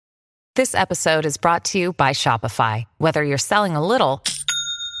This episode is brought to you by Shopify. Whether you're selling a little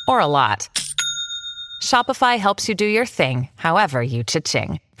or a lot, Shopify helps you do your thing, however you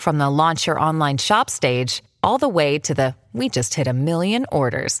cha-ching. From the launch your online shop stage, all the way to the we just hit 1 million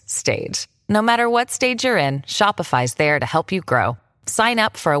orders stage. No matter what stage you're in, Shopify's there to help you grow. Sign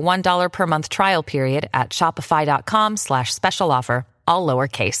up for a $1 per month trial period at shopify.com/special offer, all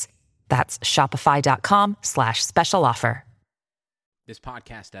lowercase. That's shopify.com/special offer. This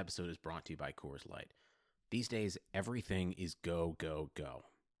podcast episode is brought to you by Coors Light. These days, everything is go, go, go.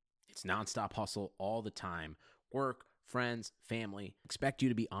 It's nonstop hustle all the time. Work, friends, family expect you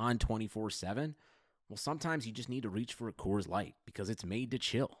to be on 24/7. Well, sometimes you just need to reach for a Coors Light because it's made to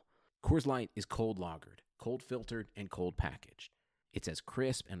chill. Coors Light is cold lagered, cold filtered, and cold packaged. It's as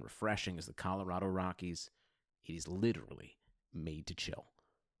crisp and refreshing as the Colorado Rockies. It is literally made to chill.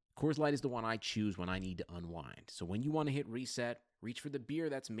 Coors Light is the one I choose when I need to unwind. So when you want to hit reset, reach for the beer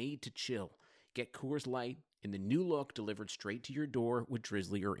that's made to chill. Get Coors Light in the new look delivered straight to your door with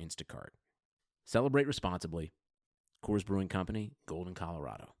Drizzly or Instacart. Celebrate responsibly. Coors Brewing Company, Golden,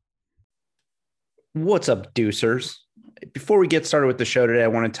 Colorado. What's up, Deucers? Before we get started with the show today, I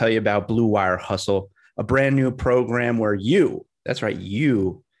want to tell you about Blue Wire Hustle, a brand new program where that's right,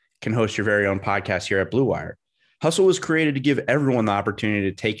 you can host your very own podcast here at Blue Wire. Hustle was created to give everyone the opportunity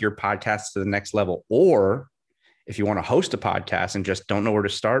to take your podcast to the next level. Or if you want to host a podcast and just don't know where to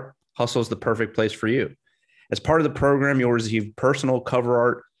start, Hustle is the perfect place for you. As part of the program, you'll receive personal cover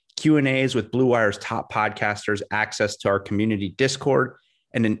art, Q&As with Blue Wire's top podcasters, access to our community Discord,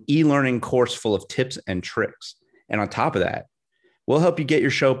 and an e-learning course full of tips and tricks. And on top of that, we'll help you get your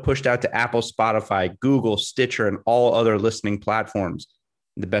show pushed out to Apple, Spotify, Google, Stitcher, and all other listening platforms.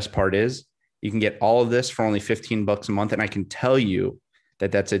 The best part is you can get all of this for only $15 a month. And I can tell you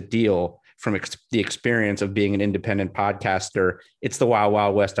that that's a deal from the experience of being an independent podcaster. It's the wild,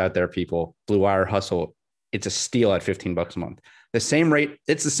 wild west out there, people. Blue Wire Hustle. It's a steal at $15 a month. It's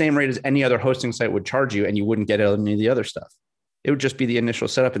the same rate as any other hosting site would charge you, and you wouldn't get any of the other stuff. It would just be the initial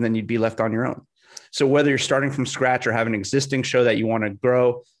setup, and then you'd be left on your own. So whether you're starting from scratch or have an existing show that you want to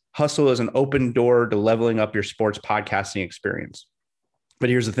grow, Hustle is an open door to leveling up your sports podcasting experience.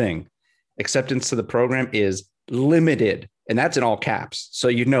 But here's the thing. Acceptance to the program is limited, and that's in all caps. So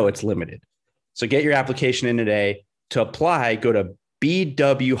you know it's limited. So get your application in today. To apply, go to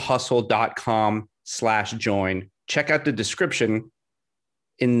bwhustle.com/join. Check out the description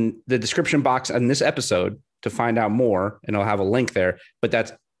in the description box on this episode to find out more, and I'll have a link there. But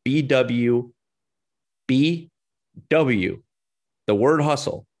that's BW, the word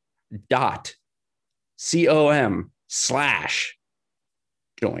hustle, .com/join.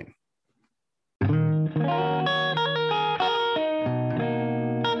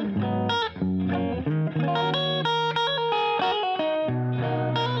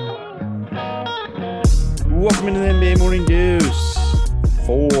 Welcome into the NBA Morning Deuce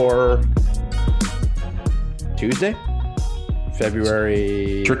for Tuesday,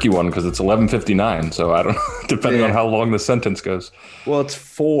 February. Tricky one because it's 11:59, so I don't know, depending on how long the sentence goes. Well, it's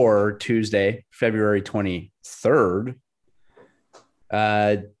for Tuesday, February 23rd.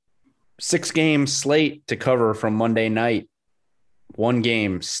 6-game slate to cover from Monday night. One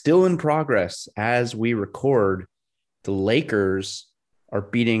game still in progress as we record. The Lakers are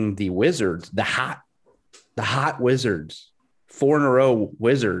beating the Wizards, the hot Wizards, 4 in a row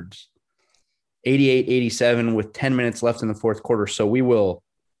Wizards, 88-87 with 10 minutes left in the fourth quarter. So we will,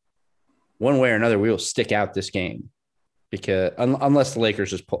 one way or another, we will stick out this game because unless the Lakers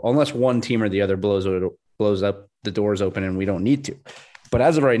just unless one team or the other blows up the doors open and we don't need to. But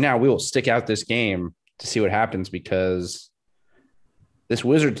as of right now, we will stick out this game to see what happens because this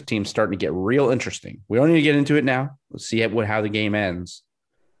Wizards team's starting to get real interesting. We don't need to get into it now. Let's see how the game ends.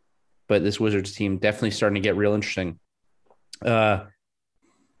 But this Wizards team definitely starting to get real interesting. Got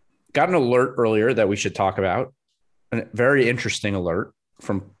an alert earlier that we should talk about. A very interesting alert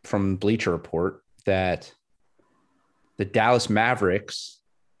from Bleacher Report that the Dallas Mavericks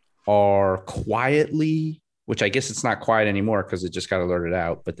are quietly, which I guess it's not quiet anymore because it just got alerted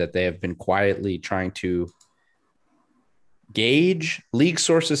out, but that they have been quietly trying to gauge. League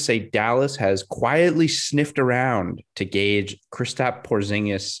sources say Dallas has quietly sniffed around to gauge Kristaps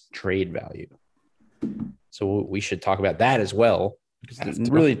Porzingis trade value. So we should talk about that as well. Because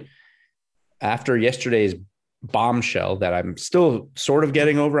really, after yesterday's bombshell that I'm still sort of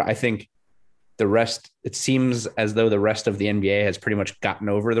getting over, I think it seems as though the rest of the NBA has pretty much gotten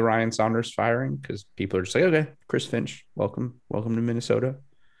over the Ryan Saunders firing because people are just like, okay, Chris Finch, welcome to Minnesota.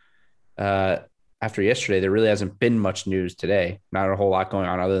 After yesterday, there really hasn't been much news today. Not a whole lot going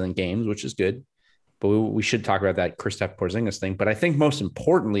on other than games, which is good. but we should talk about that Kristaps Porzingis thing. But I think most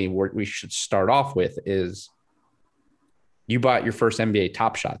importantly, what we should start off with is you bought your first NBA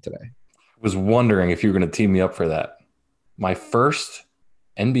Top Shot today. I was wondering if you were going to team me up for that. My first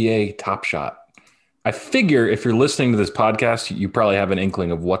NBA Top Shot. I figure if you're listening to this podcast, you probably have an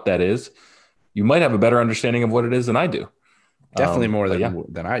inkling of what that is. You might have a better understanding of what it is than I do. Definitely more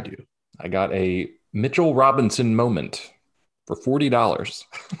than I do. I got a Mitchell Robinson moment for $40.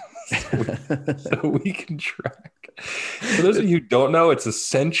 so we can track. For those of you who don't know, it's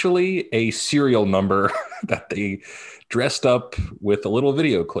essentially a serial number that they dressed up with a little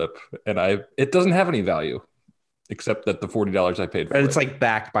video clip. And it doesn't have any value except that the $40 I paid for it. It's like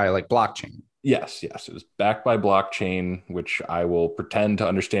backed by like blockchain. Yes. It was backed by blockchain, which I will pretend to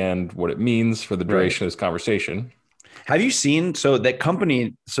understand what it means for the duration of this conversation. Have you seen the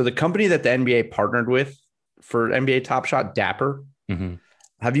company that the NBA partnered with for NBA Top Shot, Dapper? Mm-hmm.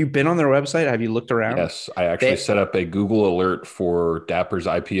 Have you been on their website? Have you looked around? Yes, I actually set up a Google alert for Dapper's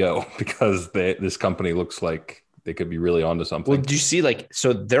IPO because this company looks like they could be really onto something. Well, do you see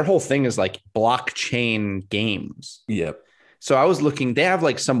so their whole thing is like blockchain games. Yep. So I was looking, they have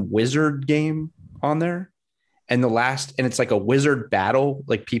like some wizard game on there and it's like a wizard battle.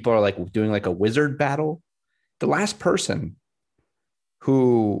 Like people are like doing like a wizard battle. The last person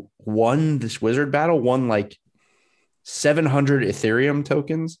who won this wizard battle won like 700 Ethereum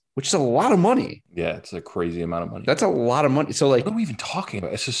tokens, which is a lot of money. Yeah, it's a crazy amount of money. That's a lot of money. So like, what are we even talking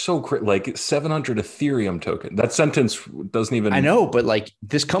about? It's just so crazy. Like 700 Ethereum token. That sentence doesn't even. I know, but like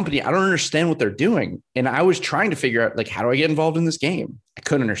this company, I don't understand what they're doing. And I was trying to figure out like, how do I get involved in this game? I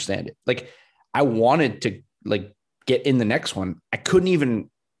couldn't understand it. Like I wanted to like get in the next one. I couldn't even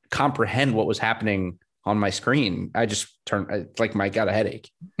comprehend what was happening on my screen. I just I got a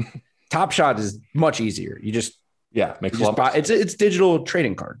headache. Top Shot is much easier. You just, makes a lot of sense. It's digital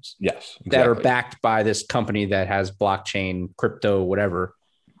trading cards. Yes, exactly. That are backed by this company that has blockchain, crypto, whatever.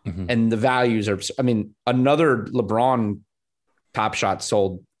 Mm-hmm. And the values are, another LeBron Top Shot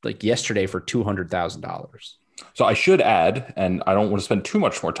sold like yesterday for $200,000. So I should add, and I don't want to spend too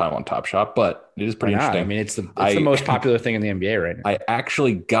much more time on Top Shot, but it is pretty interesting. It's the most popular thing in the NBA right now. I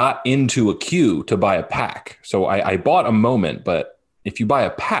actually got into a queue to buy a pack. So I bought a moment, but if you buy a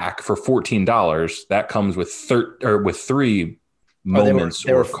pack for $14, that comes with three moments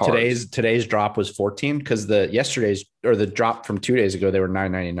or cards. Today's drop was 14 because the drop from 2 days ago, they were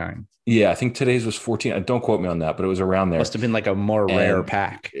 $9.99. Yeah, I think today's was 14. Don't quote me on that, but it was around there. Must have been like a more rare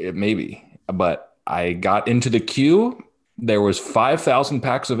pack. Maybe, but I got into the queue. There was 5,000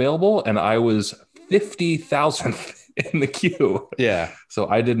 packs available, and I was 50,000th in the queue. Yeah. So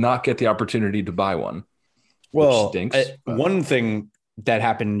I did not get the opportunity to buy one. Well, which stinks, one thing that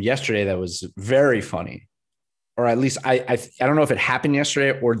happened yesterday that was very funny, or at least I don't know if it happened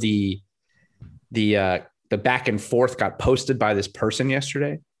yesterday or the back and forth got posted by this person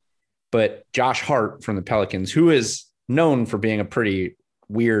yesterday, but Josh Hart from the Pelicans, who is known for being a pretty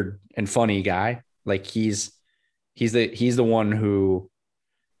weird and funny guy. Like he's the one who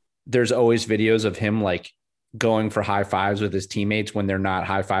there's always videos of him like going for high fives with his teammates when they're not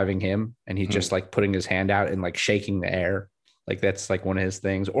high fiving him. And he's just like putting his hand out and like shaking the air. Like that's like one of his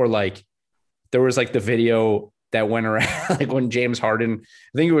things. Or like there was like the video that went around like when James Harden,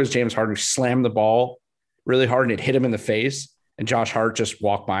 I think it was James Harden, slammed the ball really hard and it hit him in the face. And Josh Hart just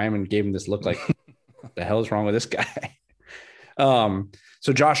walked by him and gave him this look like, what the hell is wrong with this guy?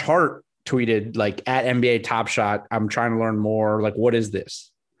 So Josh Hart tweeted like at NBA Top Shot, I'm trying to learn more. Like, what is this?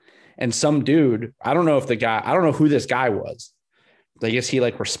 And some dude, I don't know who this guy was. I guess he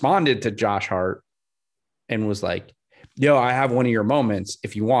like responded to Josh Hart and was like, yo, I have one of your moments.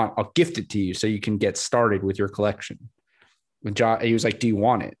 If you want, I'll gift it to you so you can get started with your collection. And he was like, do you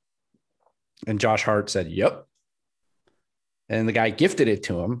want it? And Josh Hart said, yep. And the guy gifted it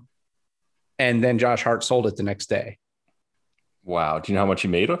to him. And then Josh Hart sold it the next day. Wow. Do you know how much he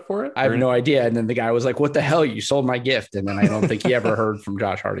made for it? I have no idea. And then the guy was like, what the hell? You sold my gift. And then I don't think he ever heard from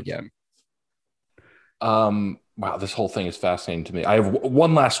Josh Hart again. Wow. This whole thing is fascinating to me. I have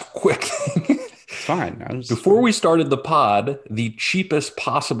one last quick thing. Fine. Before we started the pod, the cheapest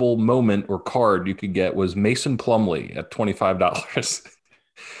possible moment or card you could get was Mason Plumlee at $25.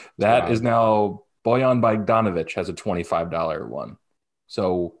 That is now Bojan Bogdanovic has a $25 one.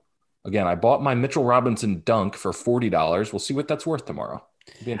 So again, I bought my Mitchell Robinson dunk for $40. We'll see what that's worth tomorrow.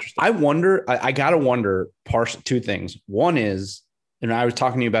 It'll be interesting. I wonder, I got to wonder two things. One is, and I was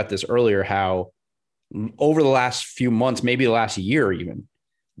talking to you about this earlier, how over the last few months, maybe the last year even,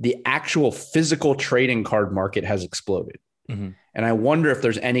 the actual physical trading card market has exploded. Mm-hmm. And I wonder if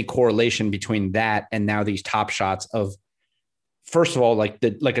there's any correlation between that and now these Top Shots of first of all, like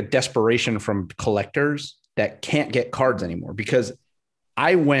a desperation from collectors that can't get cards anymore. Because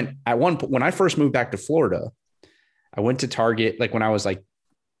I went at one point when I first moved back to Florida, I went to Target, like when I was like,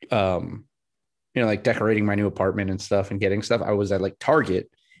 like decorating my new apartment and stuff and getting stuff. I was at like Target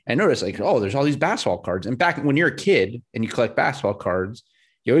and noticed like, oh, there's all these basketball cards. And back when you're a kid and you collect basketball cards,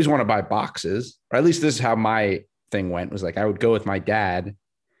 you always want to buy boxes, or at least this is how my thing went. Was like, I would go with my dad.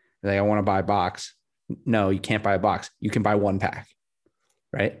 Like, I want to buy a box. No, you can't buy a box. You can buy one pack,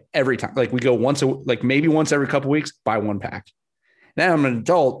 right? Every time. Like we go maybe once every couple of weeks, buy one pack. Now I'm an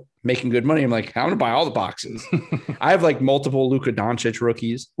adult making good money. I'm like, I'm going to buy all the boxes. I have like multiple Luka Doncic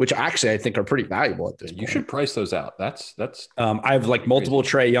rookies, which actually I think are pretty valuable at this point. You should price those out. That's I have like multiple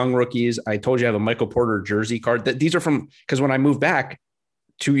Trae Young rookies. I told you I have a Michael Porter jersey card. These are from, because when I moved back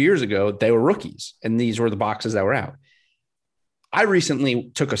 2 years ago, they were rookies and these were the boxes that were out. I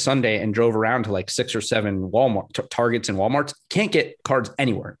recently took a Sunday and drove around to like 6 or 7 Walmart Targets and Walmarts. Can't get cards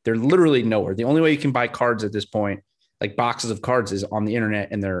anywhere. They're literally nowhere. The only way you can buy cards at this point, like boxes of cards, is on the internet,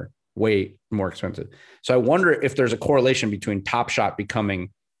 and they're way more expensive. So I wonder if there's a correlation between Top Shot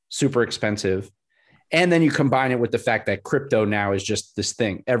becoming super expensive, and then you combine it with the fact that crypto now is just this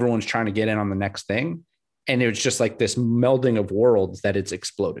thing. Everyone's trying to get in on the next thing. And it's just like this melding of worlds that it's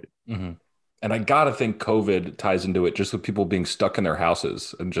exploded. Mm-hmm. And I got to think COVID ties into it, just with people being stuck in their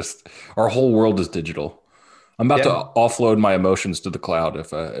houses, and just our whole world is digital. I'm about to offload my emotions to the cloud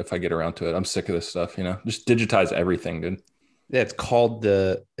if I get around to it. I'm sick of this stuff, just digitize everything, dude. Yeah, it's called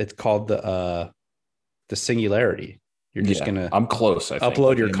the singularity. You're just going to I'm close. I think.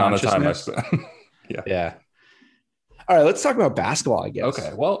 Upload your consciousness. Yeah. All right, let's talk about basketball, I guess.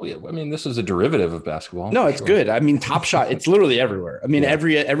 Okay. Well, I mean, this is a derivative of basketball. No, it's good. I mean, Top Shot, it's literally everywhere. I mean,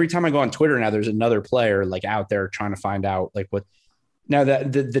 every time I go on Twitter now, there's another player like out there trying to find out like what. Now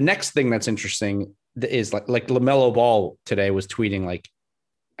that the next thing that's interesting is like LaMelo Ball today was tweeting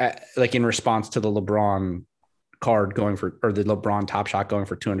like in response to the LeBron card going for, or the LeBron Top Shot going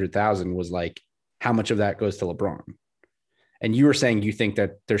for 200,000, was like, how much of that goes to LeBron? And you were saying you think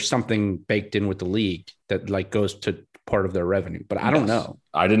that there's something baked in with the league that like goes to part of their revenue, but I don't know.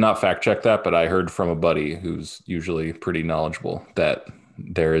 I did not fact check that, but I heard from a buddy who's usually pretty knowledgeable that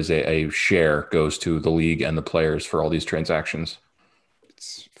there is a share goes to the league and the players for all these transactions.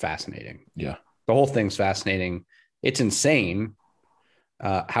 It's fascinating. Yeah. The whole thing's fascinating. It's insane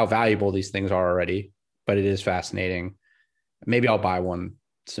how valuable these things are already, but it is fascinating. Maybe I'll buy one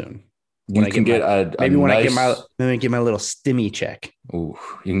soon. When I get I get my little stimmy check. Ooh,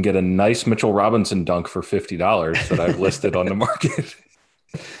 you can get a nice Mitchell Robinson dunk for $50 that I've listed on the market.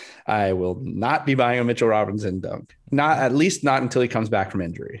 I will not be buying a Mitchell Robinson dunk. At least not until he comes back from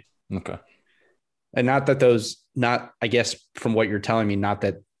injury. Okay. And I guess from what you're telling me, not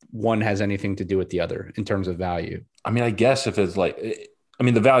that one has anything to do with the other in terms of value. I mean, I guess if it's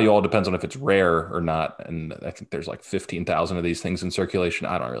the value all depends on if it's rare or not. And I think there's like 15,000 of these things in circulation.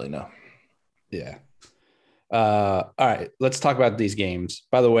 I don't really know. Yeah. All right. Let's talk about these games.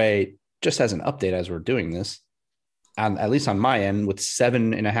 By the way, just as an update, as we're doing this, at least on my end, with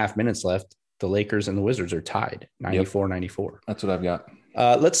 7.5 minutes left, the Lakers and the Wizards are tied 94-94. That's what I've got.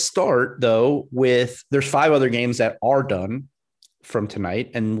 Let's start though with, there's 5 other games that are done from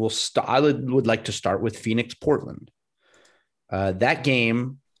tonight. And I would like to start with Phoenix, Portland. That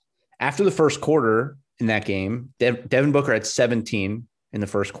game, after the first quarter in that game, Devin Booker had 17 in the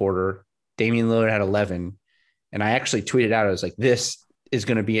first quarter. Damian Lillard had 11. And I actually tweeted out, I was like, this is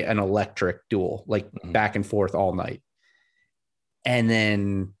going to be an electric duel, like back and forth all night. And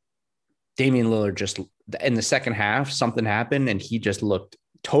then Damian Lillard just, in the second half, something happened and he just looked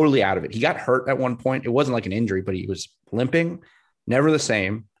totally out of it. He got hurt at one point. It wasn't like an injury, but he was limping, never the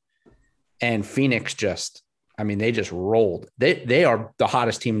same. And Phoenix they just rolled. They are the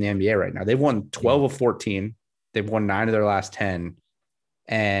hottest team in the NBA right now. They've won 12 of 14. They've won 9 of their last 10.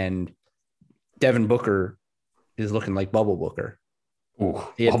 And Devin Booker is looking like Bubble Booker. Ooh,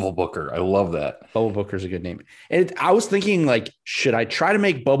 Bubble Booker. I love that. Bubble Booker is a good name. And I was thinking, like, should I try to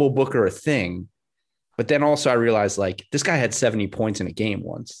make Bubble Booker a thing? But then also I realized, like, this guy had 70 points in a game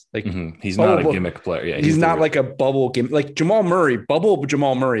once. Like, he's not a gimmick player. Yeah, he's not like a bubble gimmick. Like Jamal Murray, Bubble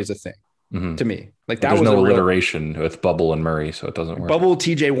Jamal Murray is a thing to me. Like that was no alliteration with Bubble and Murray, so it doesn't work. Bubble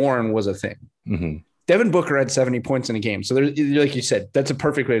TJ Warren was a thing. Mm-hmm. Devin Booker had 70 points in a game. So there's, like you said, that's a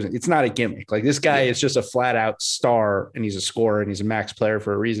perfect way. It's not a gimmick. Like this guy is just a flat out star and he's a scorer and he's a max player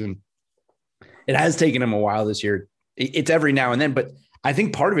for a reason. It has taken him a while this year. It's every now and then, but I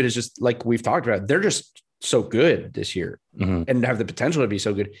think part of it is just like we've talked about, they're just so good this year and have the potential to be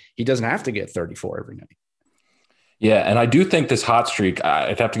so good. He doesn't have to get 34 every night. Yeah. And I do think this hot streak,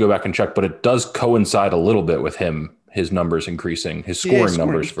 I'd have to go back and check, but it does coincide a little bit with him his numbers increasing, his scoring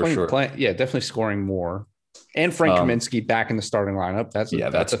numbers for sure. Definitely scoring more. And Frank Kaminsky back in the starting lineup. That's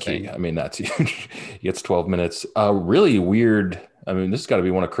a key. Thing. I mean, that's huge. He gets 12 minutes. Really weird. I mean, this has got to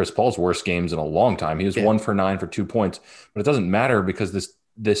be one of Chris Paul's worst games in a long time. He was 1 for 9 for 2 points, but it doesn't matter because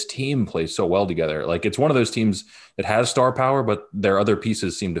this team plays so well together. Like, it's one of those teams that has star power, but their other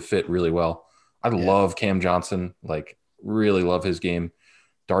pieces seem to fit really well. I love Cam Johnson. Like, really love his game.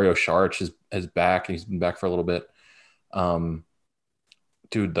 Dario Saric is back. He's been back for a little bit.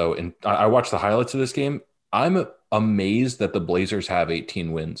 Dude, though, and I watched the highlights of this game. I'm amazed that the Blazers have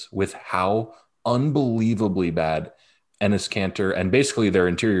 18 wins with how unbelievably bad Enes Kanter and basically their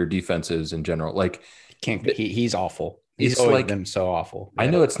interior defenses in general. Like, he's awful. He's always been so awful. I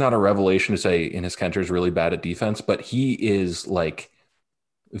know it's not a revelation to say Enes Kanter is really bad at defense, but he is like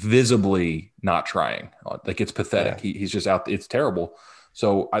visibly not trying. Like, it's pathetic. He's just out. It's terrible.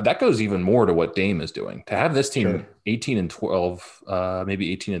 So that goes even more to what Dame is doing. To have this team 18 and 12,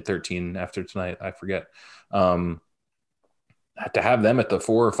 maybe 18 and 13 after tonight, I forget. To have them at the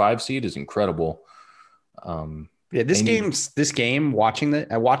 4 or 5 seed is incredible. This game, watching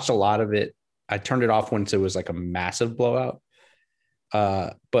that, I watched a lot of it. I turned it off once it was like a massive blowout.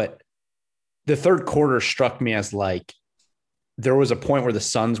 But the third quarter struck me as like there was a point where the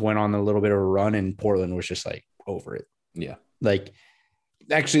Suns went on a little bit of a run and Portland was just like over it. Yeah. Like,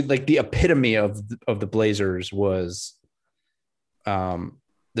 actually, like the epitome of the Blazers was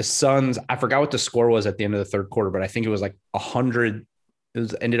the Suns. I forgot what the score was at the end of the third quarter, but I think it was like 100.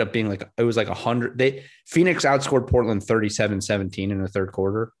 Ended up being like 100. Phoenix outscored Portland 37-17 in the third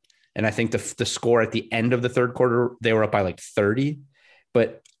quarter. And I think the score at the end of the third quarter, they were up by like 30,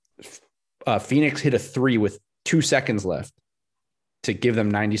 but Phoenix hit a 3 with 2 seconds left to give them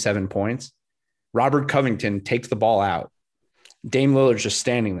 97 points. Robert Covington takes the ball out. Dame Lillard's just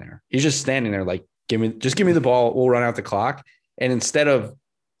standing there. He's just standing there like, give me the ball. We'll run out the clock. And instead of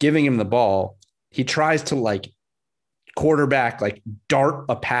giving him the ball, he tries to like quarterback, like dart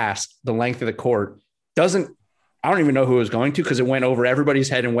a pass the length of the court. I don't even know who it was going to because it went over everybody's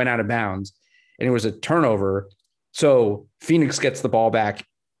head and went out of bounds. And it was a turnover. So Phoenix gets the ball back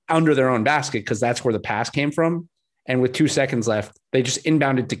under their own basket because that's where the pass came from. And with 2 seconds left, they just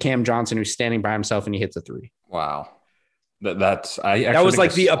inbounded to Cam Johnson, who's standing by himself, and he hits a 3. Wow. That was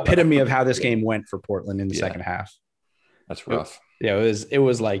like the epitome of how this game went for Portland in the second half. That's rough. It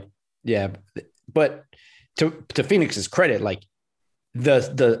was like, but to Phoenix's credit, like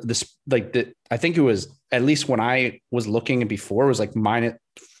I think it was, at least when I was looking before, it was like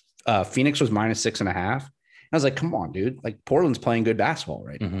Phoenix was -6.5. I was like, come on, dude. Like, Portland's playing good basketball,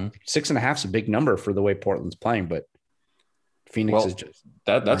 right? Mm-hmm. 6.5 is a big number for the way Portland's playing, but Phoenix is just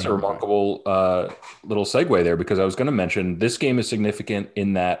that's a remarkable little segue there, because I was going to mention this game is significant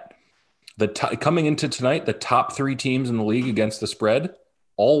in that coming into tonight, the top 3 teams in the league against the spread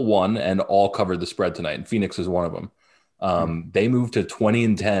all won and all covered the spread tonight, and Phoenix is one of them. They moved to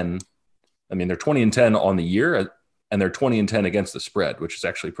 20-10. I mean, they're 20-10 on the year, and they're 20-10 against the spread, which is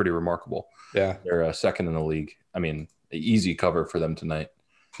actually pretty remarkable. Yeah, they're second in the league. I mean, easy cover for them tonight.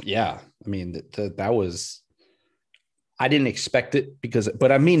 Yeah, I mean that was. I didn't expect it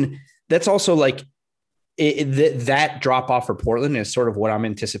but I mean, that's also like that drop off for Portland is sort of what I'm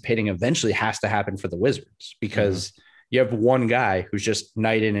anticipating eventually has to happen for the Wizards, because you have one guy who's just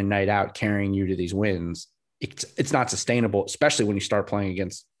night in and night out carrying you to these wins. It's not sustainable, especially when you start playing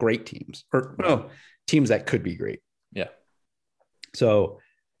against great teams or teams that could be great. Yeah. So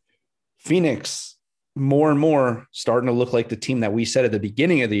Phoenix more and more starting to look like the team that we said at the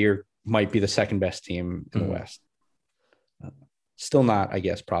beginning of the year might be the second best team in the West. Still not, I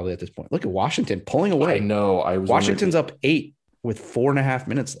guess, probably at this point. Look at Washington pulling away. I know. Washington's up 8 with 4.5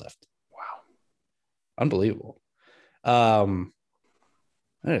 minutes left. Wow. Unbelievable.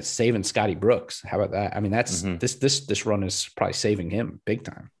 It's saving Scotty Brooks. How about that? I mean, that's this run is probably saving him big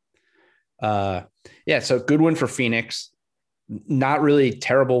time. So good win for Phoenix. Not really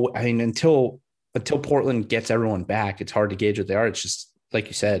terrible. I mean, until Portland gets everyone back, it's hard to gauge what they are. It's just like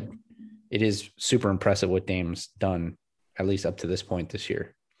you said, it is super impressive what Dame's done, at least up to this point this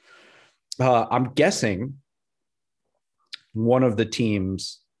year. I'm guessing one of the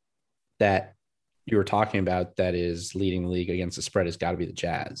teams that you were talking about that is leading the league against the spread has got to be the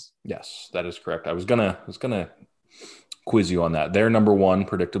Jazz. Yes, that is correct. I was gonna quiz you on that. They're number 1,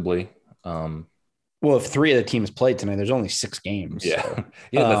 predictably. Well, if 3 of the teams played tonight, there's only 6 games. Yeah. So.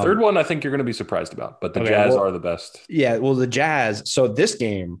 The third one I think you're going to be surprised about, but the Jazz are the best. Yeah, well, the Jazz. So this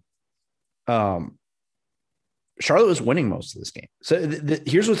game, Charlotte was winning most of this game. So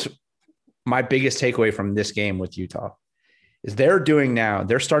here's what's my biggest takeaway from this game with Utah is they're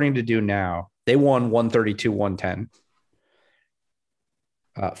starting to do now They won 132-110.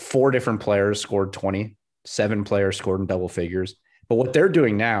 4 different players scored 20. 7 players scored in double figures. But what they're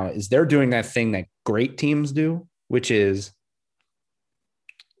doing now is they're doing that thing that great teams do, which is,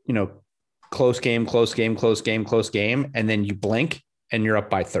 close game, and then you blink and you're up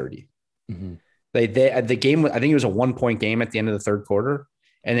by 30. Mm-hmm. The game, I think it was a 1-point game at the end of the third quarter.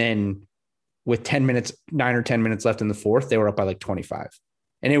 And then with 9 or 10 minutes left in the fourth, they were up by like 25.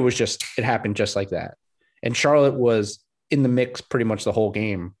 And it happened just like that. And Charlotte was in the mix pretty much the whole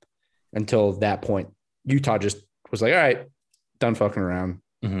game until that point. Utah just was like, all right, done fucking around.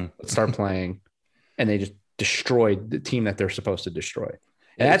 Mm-hmm. Let's start playing. And they just destroyed the team that they're supposed to destroy.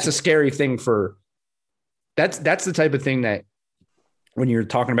 And that's a scary thing that's the type of thing that when you're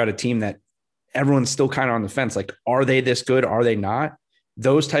talking about a team that everyone's still kind of on the fence, like, are they this good? Are they not?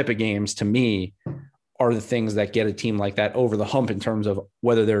 Those type of games to me are the things that get a team like that over the hump in terms of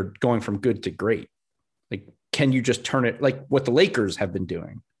whether they're going from good to great. Like, can you just turn it like what the Lakers have been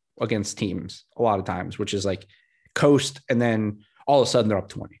doing against teams a lot of times, which is like coast and then all of a sudden they're up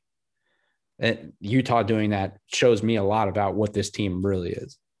 20. And Utah doing that shows me a lot about what this team really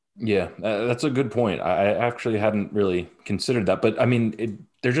is. Yeah, that's a good point. I actually hadn't really considered that, but I mean,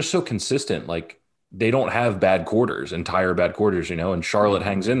 they're just so consistent. Like, they don't have entire bad quarters, and Charlotte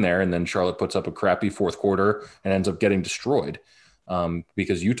hangs in there, and then Charlotte puts up a crappy fourth quarter and ends up getting destroyed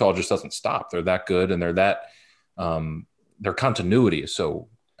because Utah just doesn't stop. They're that good, and they're that their continuity is so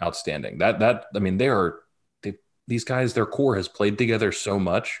outstanding. These guys, their core has played together so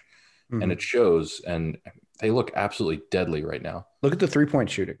much. And it shows, and they look absolutely deadly right now. Look at the 3-point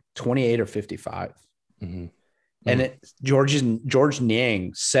shooting, 28 of 55. Mm-hmm. And George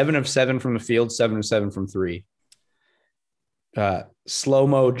Niang, 7 of 7 from the field, 7 of 7 from 3.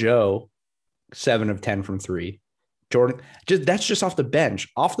 Slow-mo Joe, 7 of 10 from 3. Jordan, that's just off the bench.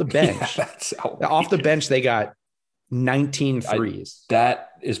 Off the bench. Yeah, that's off the bench, they got 19 threes.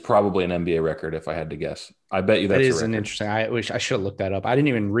 That is probably an NBA record if I had to guess. I bet you that is an interesting. I wish I should have looked that up. I didn't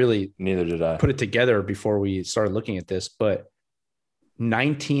even really. Neither did I. Put it together before we started looking at this, but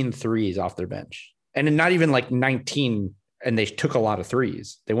 19 threes off their bench, and not even like 19. And they took a lot of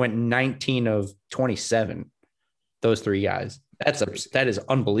threes. They went 19 of 27. Those 3 guys. That is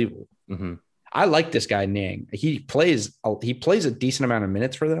unbelievable. Mm-hmm. I like this guy Niang. He plays a decent amount of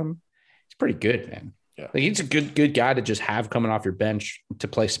minutes for them. He's pretty good, man. Yeah. Like, he's a good guy to just have coming off your bench to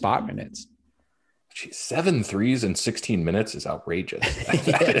play spot minutes. Geez, 7 threes in 16 minutes is outrageous.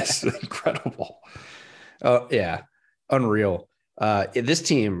 That is incredible. Yeah. Unreal. This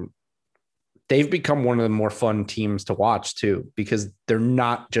team, they've become one of the more fun teams to watch too, because they're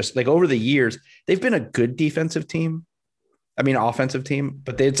not just like over the years, they've been a good defensive team. I mean, offensive team,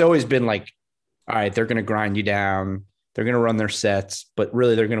 but it's always been like, all right, they're going to grind you down. They're going to run their sets, but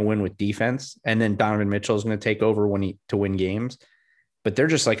really they're going to win with defense. And then Donovan Mitchell is going to take over to win games. But they're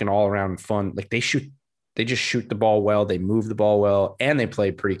just like an all-around fun. Like, they just shoot the ball well. They move the ball well, and they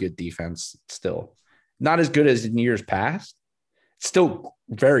play pretty good defense still. Not as good as in years past. Still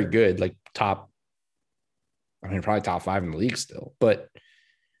very good, like probably top 5 in the league still. But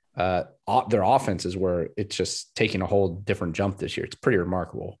their offense is where it's just taking a whole different jump this year. It's pretty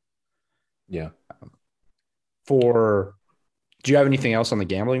remarkable. Yeah. Do you have anything else on the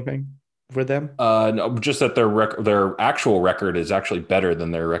gambling thing for them? No, just that their actual record is actually better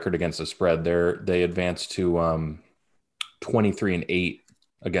than their record against the spread. They advanced to 23-8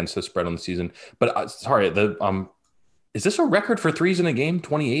 against the spread on the season. But sorry, is this a record for threes in a game?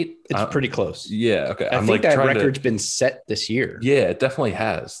 28? It's pretty close. Yeah. Okay. I think that record's been set this year. Yeah, it definitely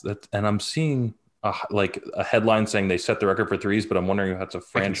has. And I'm seeing like a headline saying they set the record for threes, but I'm wondering if that's a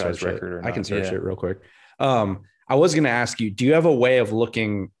franchise record or not. I can search it real quick. I was going to ask you, do you have a way of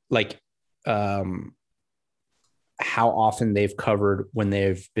looking like how often they've covered when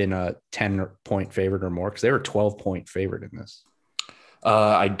they've been a 10-point favorite or more? Because they were 12-point favorite in this.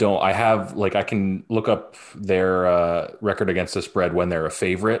 I don't. I have I can look up their record against the spread when they're a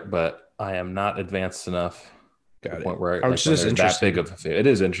favorite, but I am not advanced enough. Got it. Point where I'm just interested. That big of a favorite. It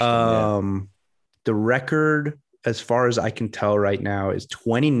is interesting. The record, as far as I can tell right now, is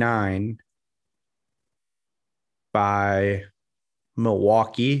 29 by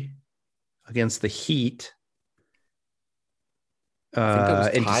Milwaukee against the Heat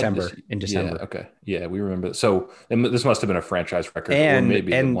in December. Yeah, okay. Yeah, we remember. So this must have been a franchise record, and or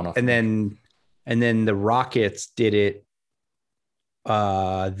maybe and then the Rockets did it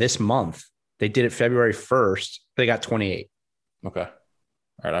this month. They did it February 1st. They got 28. Okay.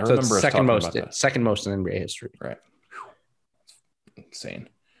 All right. I remember second most in NBA history. Right. Insane.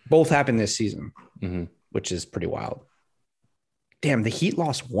 Both happened this season, mm-hmm. which is pretty wild. damn, the Heat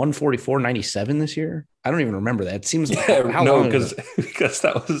lost 144-97 this year. I don't even remember that. It seems how no, long because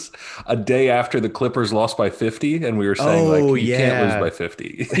that was a day after the Clippers lost by 50, and we were saying you can't lose by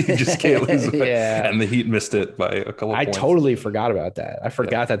 50. You just can't lose. And the Heat missed it by a couple I points. totally forgot about that. I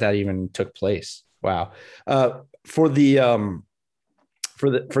forgot that even took place. Wow. For the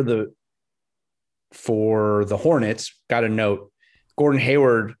Hornets, got a note. Gordon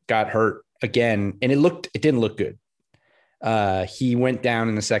Hayward got hurt again, and it didn't look good. He went down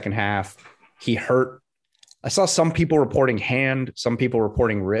in the second half. He hurt. I saw some people reporting hand, some people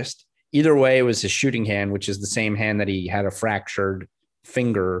reporting wrist. Either way, it was his shooting hand, which is the same hand that he had a fractured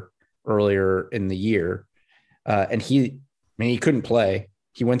finger earlier in the year. And he couldn't play.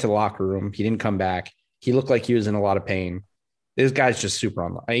 He went to the locker room. He didn't come back. He looked like he was in a lot of pain. This guy's just super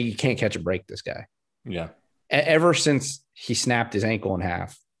unlucky. You can't catch a break, this guy. Yeah. Ever since he snapped his ankle in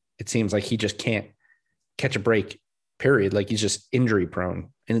half, it seems like he just can't catch a break, period. Like he's just injury prone,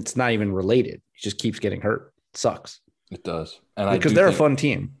 and it's not even related. He just keeps getting hurt. It sucks. It does. And because they're a fun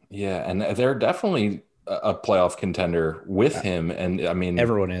team. Yeah. And they're definitely a playoff contender with him. And I mean,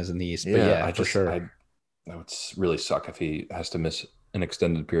 everyone is in the East, but for sure. That would really suck if he has to miss an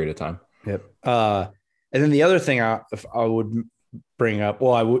extended period of time. Yep. And then the other thing I would bring up,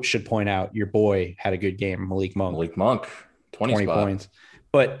 should point out, your boy had a good game, Malik Monk. 20 points.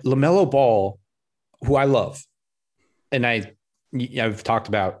 But LaMelo Ball, who I love, and I've talked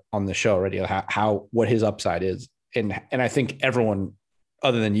about on the show already what his upside is, and I think everyone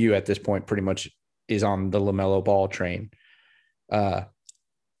other than you at this point pretty much is on the LaMelo Ball train.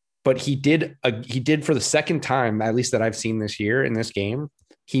 But he did for the second time, at least that I've seen this year in this game.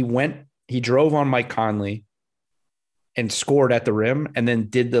 He drove on Mike Conley and scored at the rim, and then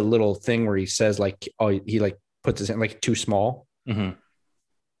did the little thing where he says he puts his hand like too small. Mm-hmm.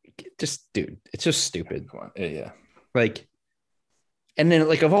 Just, dude, it's just stupid. Yeah. And then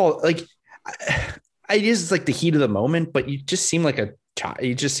of all, it is like the heat of the moment, but you just seem like a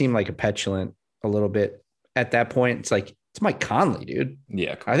petulant a little bit at that point. It's like, it's Mike Conley, dude.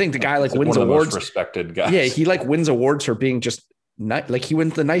 Yeah. I think the guy wins one of the awards. Most respected guys. Yeah. He wins awards for being just he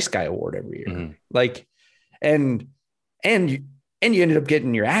wins the nice guy award every year. Mm-hmm. And you ended up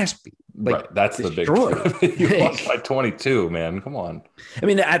getting your ass beat. Right. That's destroyed. The big you lost by 22, man. Come on. I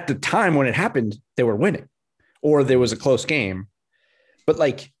mean, at the time when it happened, they were winning, or there was a close game. But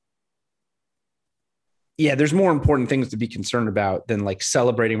there's more important things to be concerned about than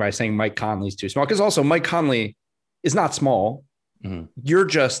celebrating by saying Mike Conley's too small. Because also Mike Conley is not small. Mm-hmm. You're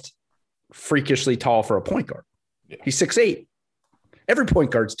just freakishly tall for a point guard. Yeah. He's 6'8". Every point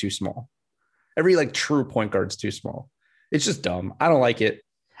guard's too small. Every true point guard's too small. It's just dumb. I don't like it.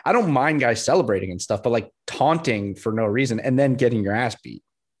 I don't mind guys celebrating and stuff, but taunting for no reason and then getting your ass beat.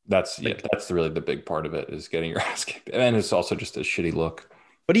 That's really the big part of it, is getting your ass kicked. And it's also just a shitty look.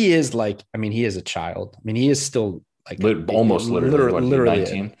 But he is he is a child. I mean, he is still almost literally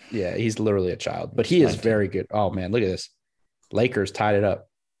 19. He's literally a child, but he is 19. Very good. Oh man, look at this. Lakers tied it up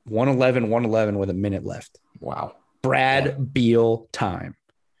 111 with a minute left. Wow. Brad Beal time.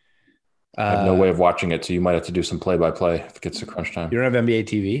 I have no way of watching it, so you might have to do some play-by-play if it gets to crunch time. You don't have NBA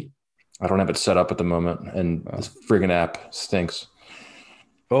TV? I don't have it set up at the moment, and this friggin' app stinks.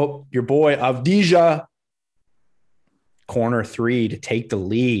 Oh, your boy Avdija, corner three to take the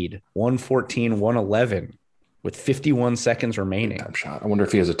lead, 114-111 with 51 seconds remaining. Top shot. I wonder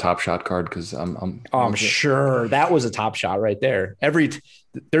if he has a top shot card, because I'm sure that was a top shot right there.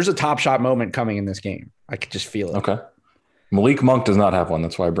 There's a top shot moment coming in this game. I could just feel it. Okay. Malik Monk does not have one.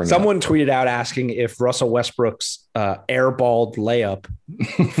 That's why I bring Someone it up. tweeted out asking if Russell Westbrook's airballed layup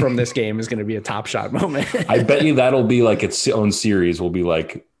from this game is going to be a top shot moment. I bet you that'll be its own series. Will be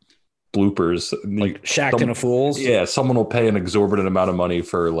bloopers, Shaqtin' a Fools. Yeah, someone will pay an exorbitant amount of money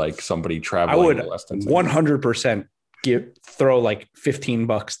for somebody traveling. I would 100% throw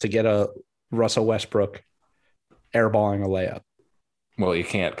 $15 to get a Russell Westbrook airballing a layup. Well, you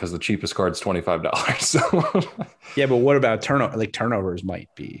can't, because the cheapest card's $25. So. Yeah, but what about turnovers might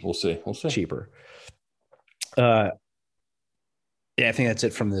be? We'll see cheaper. I think that's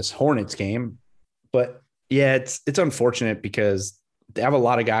it from this Hornets game. But yeah, it's unfortunate because they have a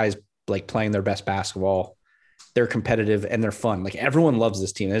lot of guys playing their best basketball. They're competitive and they're fun. Everyone loves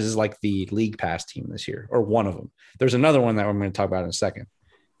this team. This is the league pass team this year, or one of them. There's another one that I'm going to talk about in a second,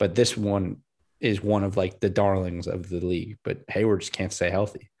 but this one is one of the darlings of the league, but Hayward just can't stay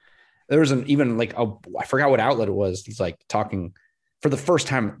healthy. There was I forgot what outlet it was. He's talking for the first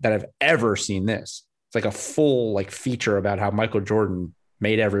time that I've ever seen this. It's a full feature about how Michael Jordan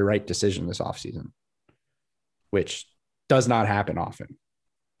made every right decision this offseason, which does not happen often,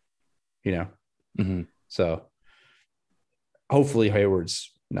 Mm-hmm. So hopefully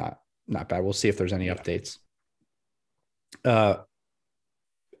Hayward's not bad. We'll see if there's any updates.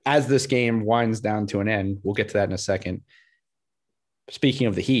 As this game winds down to an end, we'll get to that in a second. Speaking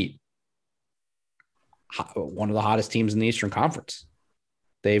of the Heat, one of the hottest teams in the Eastern Conference.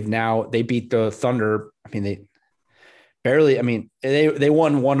 They beat the Thunder. I mean, they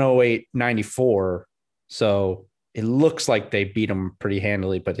won 108-94. So it looks like they beat them pretty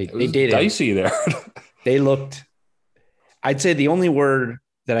handily, but they did dicey there. They looked, I'd say the only word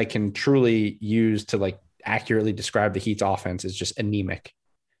that I can truly use to like accurately describe the Heat's offense is just anemic.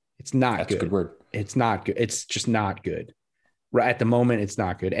 It's not That's good. a good word. It's not good. It's just not good. Right at the moment, it's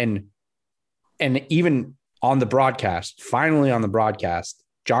not good. And even on the broadcast,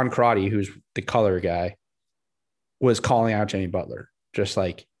 John Crotty, who's the color guy, was calling out Jimmy Butler, just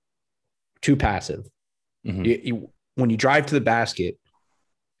like too passive. Mm-hmm. When you drive to the basket,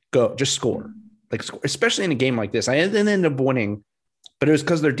 just score. Like, especially in a game like this. I didn't end up winning, but it was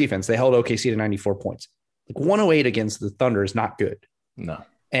because of their defense. They held OKC to 94 points. Like 108 against the Thunder is not good. No.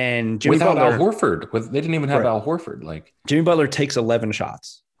 And Jimmy without Butler, Al Horford, they didn't even have Al Horford. Like Jimmy Butler takes 11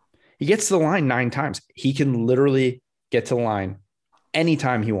 shots. He gets to the line 9 times. He can literally get to the line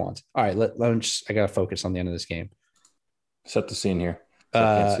anytime he wants. All right, I got to focus on the end of this game. Set the scene here.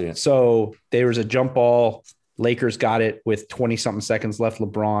 Can't see it. So there was a jump ball. Lakers got it with 20-something seconds left.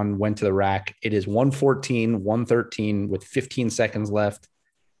 LeBron went to the rack. It is 114-113 with 15 seconds left.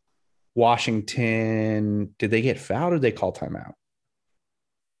 Washington, did they get fouled or did they call timeout?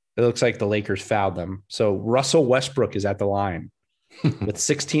 It looks like the Lakers fouled them. So Russell Westbrook is at the line with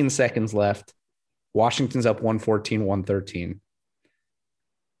 16 seconds left. Washington's up 114-113.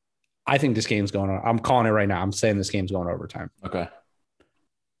 I think this game's going on. I'm calling it right now. I'm saying this game's going overtime. Okay.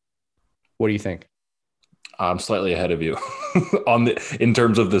 What do you think? I'm slightly ahead of you in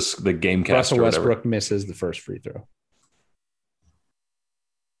terms of the game cast. Russell Westbrook misses the first free throw.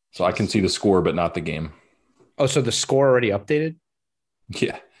 So I can see the score, but not the game. Oh, so the score already updated?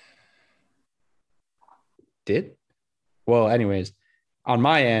 Yeah. Did? Well, anyways, on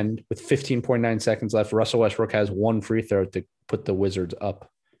my end, with 15.9 seconds left, Russell Westbrook has one free throw to put the Wizards up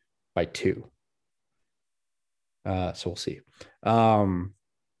by 2. So we'll see.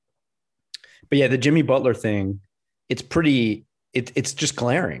 But yeah, the Jimmy Butler thing, it's just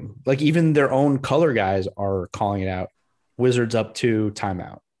glaring. Like even their own color guys are calling it out. Wizards up 2,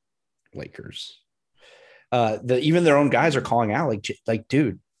 timeout. Lakers. Even their own guys are calling out like,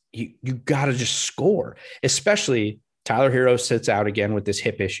 dude, you got to just score. Especially Tyler Hero sits out again with this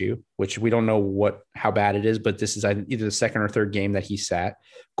hip issue, which we don't know how bad it is, but this is either the second or third game that he sat.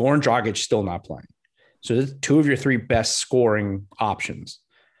 Goran Dragic still not playing. So there's 2 of your 3 best scoring options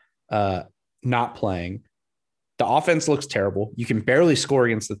not playing. The offense looks terrible. You can barely score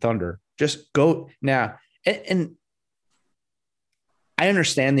against the Thunder. Just go now. And I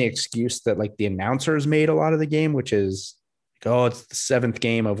understand the excuse that like the announcers made a lot of the game, which is, it's the 7th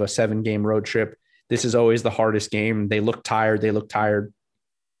game of a 7-game road trip. This is always the hardest game. They look tired.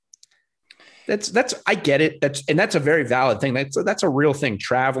 That's I get it. That's a very valid thing. That's a real thing.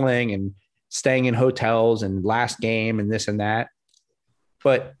 Traveling and staying in hotels and last game and this and that.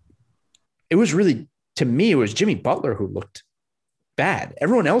 But it was really, to me, it was Jimmy Butler who looked bad.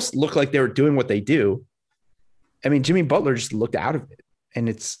 Everyone else looked like they were doing what they do. I mean, Jimmy Butler just looked out of it. And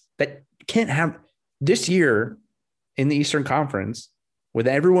that can't have this year in the Eastern Conference with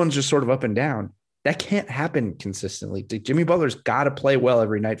everyone's just sort of up and down. That can't happen consistently. Jimmy Butler's got to play well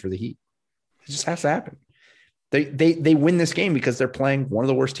every night for the Heat. It just has to happen. They win this game because they're playing one of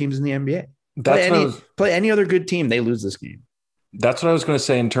the worst teams in the NBA. Play any other good team, they lose this game. That's what I was going to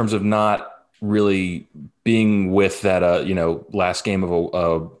say in terms of not really being with that, last game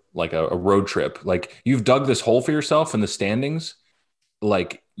of a road trip. Like you've dug this hole for yourself in the standings.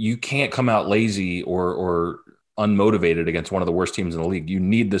 Like you can't come out lazy or unmotivated against one of the worst teams in the league. You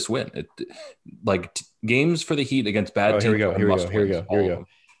need this win. Games for the Heat against bad teams. Here we go.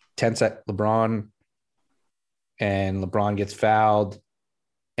 10 sec LeBron, and LeBron gets fouled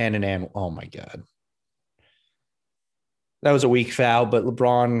and oh my God. That was a weak foul, but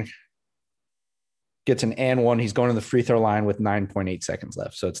LeBron gets an and one. He's going to the free throw line with 9.8 seconds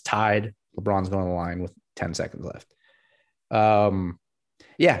left. So it's tied. LeBron's going to the line with 10 seconds left.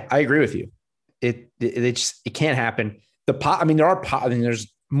 Yeah, I agree with you. It can't happen.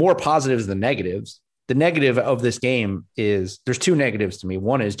 There's more positives than negatives. The negative of this game is there's 2 negatives to me.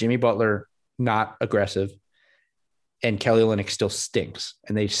 One is Jimmy Butler not aggressive, and Kelly Olynyk still stinks,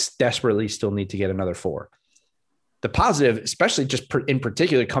 and they desperately still need to get another 4. The positive, especially just in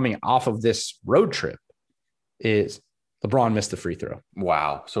particular coming off of this road trip, is LeBron missed the free throw.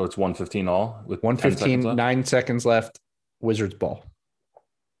 Wow. So it's 115 all with 115, 9 seconds left. Wizards ball.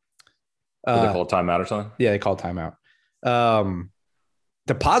 Did they call a timeout or something? Yeah, they called timeout.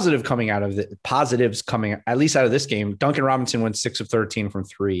 The positives coming, at least out of this game, Duncan Robinson went 6 of 13 from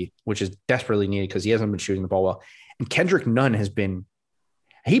 3, which is desperately needed because he hasn't been shooting the ball well. And Kendrick Nunn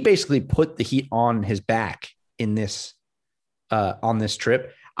he basically put the Heat on his back in this, on this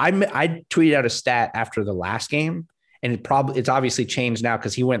trip. I tweeted out a stat after the last game, and it's obviously changed now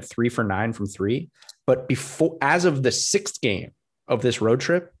because he went 3 for 9 from 3. But as of the 6th game of this road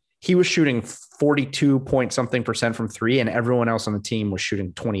trip, he was shooting 42 point something percent from 3, and everyone else on the team was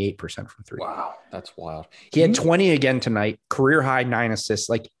shooting 28% from 3. Wow, that's wild. He had 20 again tonight, career high 9 assists.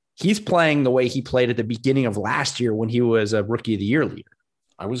 Like, he's playing the way he played at the beginning of last year when he was a Rookie of the Year leader.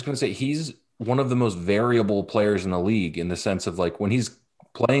 I was going to say he's one of the most variable players in the league in the sense of like when he's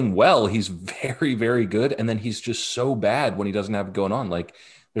playing well, he's very, very good. And then he's just so bad when he doesn't have it going on. Like,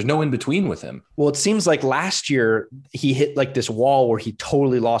 there's no in between with him. Well, it seems like last year he hit like this wall where he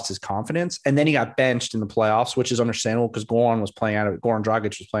totally lost his confidence, and then he got benched in the playoffs, which is understandable because Goran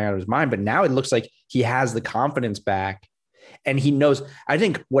Dragic was playing out of his mind. But now it looks like he has the confidence back, and he knows. I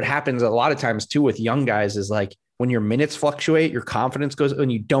think what happens a lot of times too with young guys is like when your minutes fluctuate, your confidence goes, and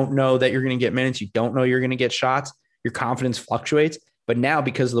you don't know that you're going to get minutes, you don't know you're going to get shots, your confidence fluctuates. But now,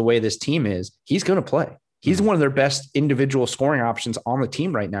 because of the way this team is, he's going to play. He's one of their best individual scoring options on the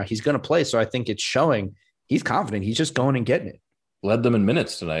team right now. He's going to play. So I think it's showing he's confident. He's just going and getting it. Led them in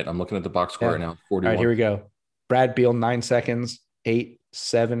minutes tonight. I'm looking at the box score right now. 41. All right, here we go. Brad Beal, 9 seconds, 8,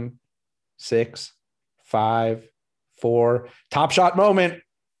 7, 6, 5, 4. Top shot moment.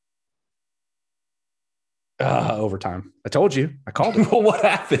 Overtime. I told you. I called it. Well, what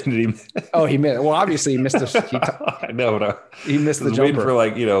happened? He missed? Well, obviously he missed I know. He missed the jumper.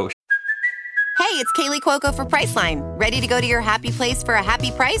 Waiting for Hey, it's Kaylee Cuoco for Priceline. Ready to go to your happy place for a happy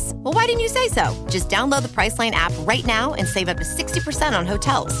price? Well, why didn't you say so? Just download the Priceline app right now and save up to 60% on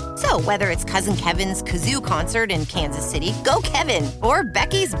hotels. So whether it's Cousin Kevin's Kazoo Concert in Kansas City, go Kevin, or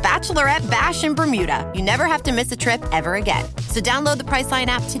Becky's Bachelorette Bash in Bermuda, you never have to miss a trip ever again. So download the Priceline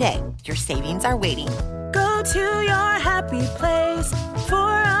app today. Your savings are waiting. Go to your happy place for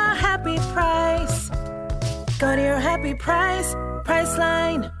a happy price. Go to your happy price,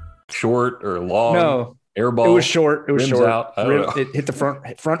 Priceline. Short or long? No, air ball. It was short. It was short. Out. It hit the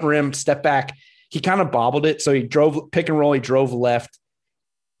front rim, step back. He kind of bobbled it. So he drove pick and roll. He drove left.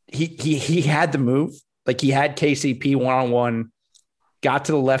 He had the move. Like, he had KCP one-on-one, got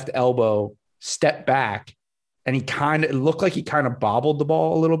to the left elbow, stepped back, and it looked like he kind of bobbled the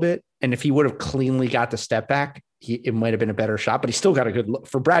ball a little bit. And if he would have cleanly got the step back, it might have been a better shot, but he still got a good look.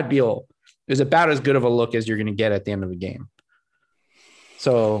 For Brad Beal, it was about as good of a look as you're going to get at the end of the game.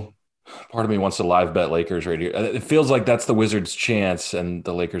 So part of me wants to live bet Lakers right here. It feels like that's the Wizards' chance, and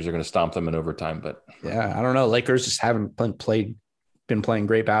the Lakers are going to stomp them in overtime. But yeah, I don't know. Lakers just haven't been playing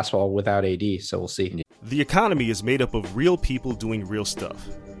great basketball without AD, so we'll see. The economy is made up of real people doing real stuff,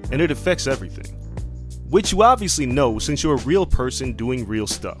 and it affects everything, which you obviously know since you're a real person doing real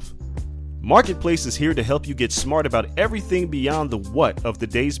stuff. Marketplace is here to help you get smart about everything beyond the what of the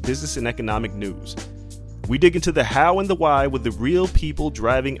day's business and economic news. We dig into the how and the why with the real people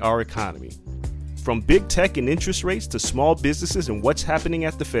driving our economy. From big tech and interest rates to small businesses and what's happening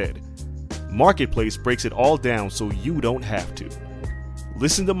at the Fed, Marketplace breaks it all down so you don't have to.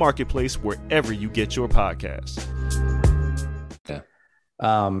 Listen to Marketplace wherever you get your podcasts. Yeah.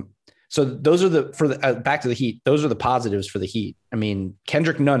 So those are back to the Heat. Those are the positives for the Heat. I mean,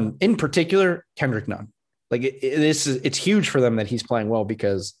 Kendrick Nunn in particular, like it's huge for them that he's playing well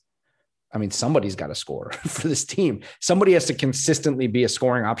because, I mean, somebody's got to score for this team. Somebody has to consistently be a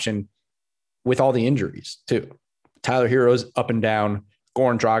scoring option with all the injuries too. Tyler Hero's up and down.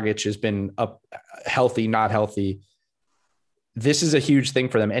 Goran Dragic has been up, healthy, not healthy. This is a huge thing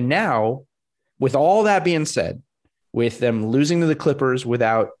for them. And now, with all that being said, with them losing to the Clippers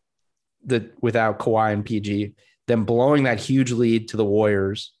without Kawhi and PG, them blowing that huge lead to the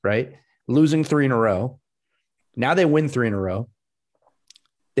Warriors, right? Losing 3 in a row. Now they win 3 in a row.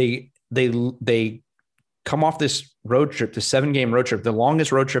 They come off this road trip, the 7-game road trip, the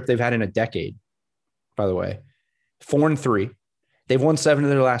longest road trip they've had in a decade, by the way. 4-3. They've won 7 of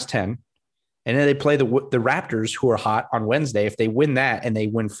their last 10. And then they play the Raptors, who are hot, on Wednesday. If they win that and they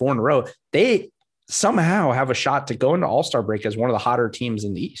win 4 in a row, they somehow have a shot to go into All-Star break as one of the hotter teams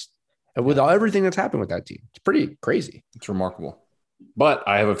in the East. And with everything that's happened with that team, it's pretty crazy. It's remarkable. But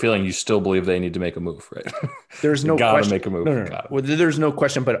I have a feeling you still believe they need to make a move, right? There's no question. Got to make a move. No. Well, there's no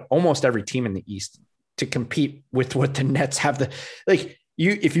question, but almost every team in the East to compete with what the Nets have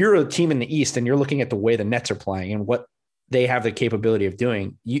if you're a team in the East and you're looking at the way the Nets are playing and what they have the capability of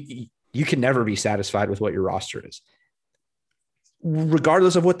doing, you can never be satisfied with what your roster is.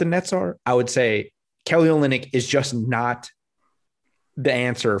 regardless of what the Nets are, I would say Kelly Olynyk is just not the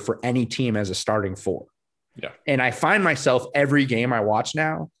answer for any team as a starting four. Yeah. And I find myself every game I watch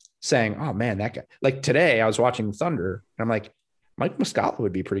now saying, oh man, that guy, like today I was watching the Thunder and I'm like, Mike Muscala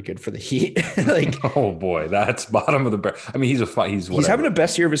would be pretty good for the Heat. Like, oh boy, that's bottom of the barrel. I mean, he's having the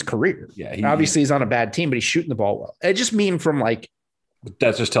best year of his career. Yeah. Obviously he's on a bad team, but he's shooting the ball well. I just mean from like,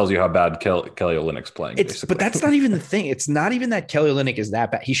 that just tells you how bad Kelly Olynyk's playing. But that's not even the thing. It's not even that Kelly Olynyk is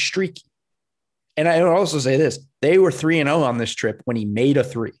that bad. He's streaky. And I would also say this, they were 3-0 on this trip when he made a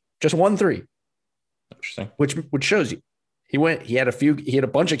three, just 1 3. Interesting. Which shows you he had a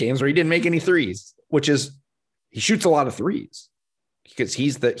bunch of games where he didn't make any threes, which is he shoots a lot of threes because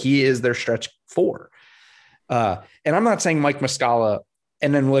he is their stretch four. And I'm not saying Mike Muscala.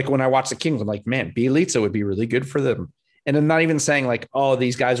 And then like when I watch the Kings, I'm like, man, Bjelica would be really good for them. And I'm not even saying like, oh,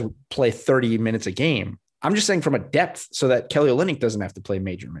 these guys would play 30 minutes a game. I'm just saying from a depth so that Kelly Olynyk doesn't have to play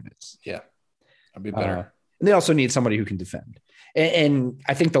major minutes. Yeah. That'd be better. And they also need somebody who can defend. And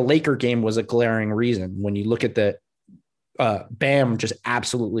I think the Laker game was a glaring reason when you look at the Bam just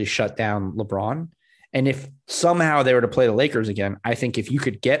absolutely shut down LeBron. And if somehow they were to play the Lakers again, I think if you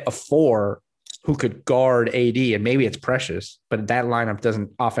could get a 4 who could guard AD, and maybe it's Precious, but that lineup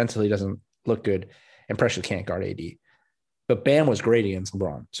offensively doesn't look good, and Precious can't guard AD. But Bam was great against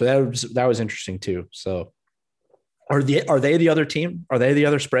LeBron. So that was interesting too. So are they the other team? Are they the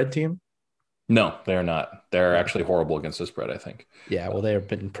other spread team? No, they're not. They're actually horrible against the spread, I think. Yeah, well, they've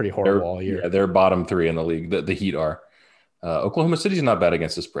been pretty horrible all year. Yeah, they're bottom 3 in the league. The Heat are. Oklahoma City's not bad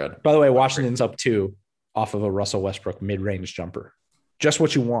against the spread. By the way, Washington's up 2 off of a Russell Westbrook mid-range jumper. Just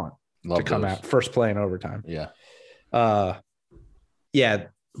what you want to come out. First play in overtime. Yeah. Yeah,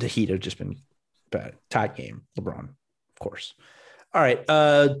 the Heat have just been bad. Tight game, LeBron, of course. All right,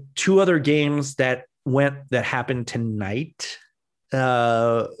 2 other games that happened tonight.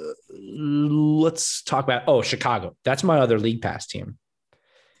 Let's talk about Chicago. That's my other League Pass team.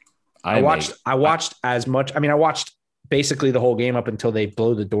 I watched as much. I mean, I watched basically the whole game up until they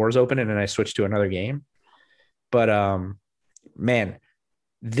blow the doors open, and then I switched to another game. But man,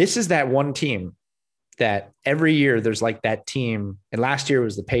 this is that one team that every year there's like that team. And last year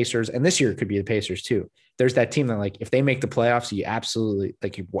was the Pacers, and this year it could be the Pacers too. There's that team that like if they make the playoffs, you absolutely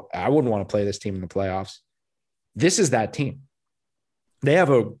I wouldn't want to play this team in the playoffs. This is that team. They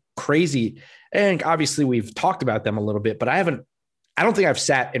have a crazy, and obviously we've talked about them a little bit, but I don't think I've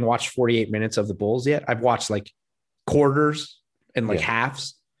sat and watched 48 minutes of the Bulls yet. I've watched like quarters and like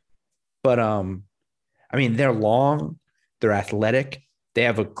halves, but I mean, they're long, they're athletic. They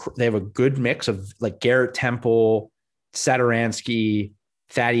have a good mix of like Garrett Temple, Satoransky,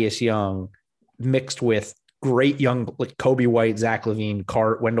 Thaddeus Young, mixed with great young like Kobe White, Zach LaVine,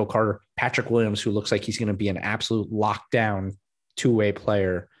 Wendell Carter, Patrick Williams, who looks like he's going to be an absolute lockdown two-way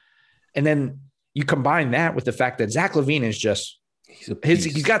player. And then you combine that with the fact that Zach LaVine is just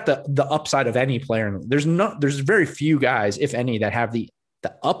he's got the upside of any player. There's very few guys, if any, that have the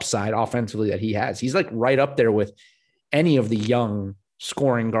upside offensively that he has. He's like right up there with any of the young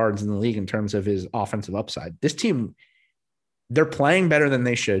scoring guards in the league in terms of his offensive upside. This team, they're playing better than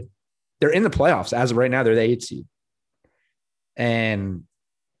they should. They're in the playoffs as of right now. They're the 8th seed. And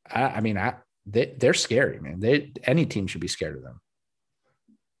they're scary, man. Any team should be scared of them.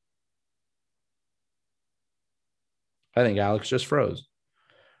 I think Alex just froze,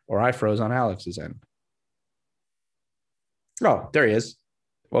 or I froze on Alex's end. Oh, there he is.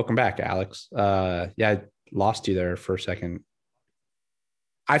 Welcome back, Alex. I lost you there for a second.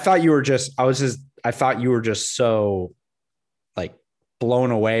 I thought you were just so like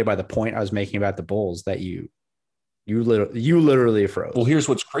blown away by the point I was making about the Bulls that you literally froze. Well, here's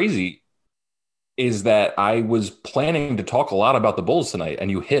what's crazy is that I was planning to talk a lot about the Bulls tonight, and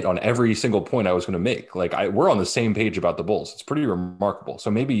you hit on every single point I was going to make. Like we're on the same page about the Bulls. It's pretty remarkable.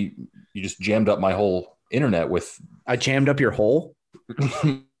 So maybe you just jammed up my whole internet with. I jammed up your whole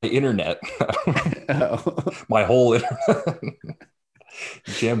internet. My whole internet.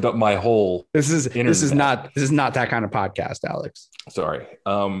 Jammed up my whole. This is not that kind of podcast, Alex. Sorry.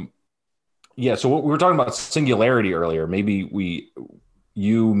 Yeah. So what we were talking about singularity earlier. Maybe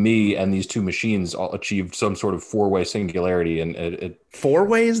you, me, and these two machines all achieved some sort of 4-way singularity. And 4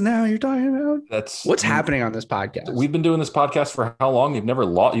 ways now you're talking about? That's what's happening on this podcast. We've been doing this podcast for how long? You've never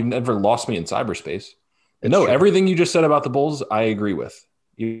lost me in cyberspace. No, true. Everything you just said about the Bulls, I agree with.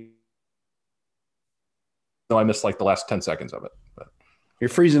 I missed like the last 10 seconds of it. But you're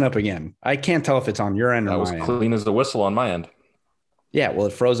freezing up again. I can't tell if it's on your end or my end. That was clean as the whistle on my end. Yeah, well,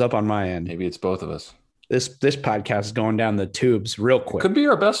 it froze up on my end. Maybe it's both of us. This podcast is going down the tubes real quick. Could be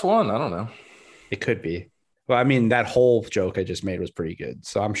our best one. I don't know. It could be. Well, I mean, that whole joke I just made was pretty good.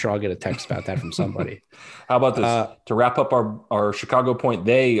 So I'm sure I'll get a text about that from somebody. How about this? To wrap up our Chicago point,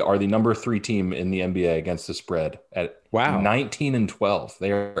 they are the number 3 team in the NBA against the spread at 19-12.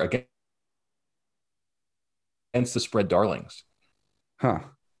 They are against the spread darlings. Huh.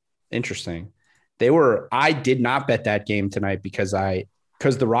 Interesting. I did not bet that game tonight because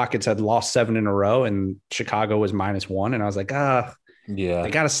the Rockets had lost 7 in a row and Chicago was -1. And I was like, yeah, they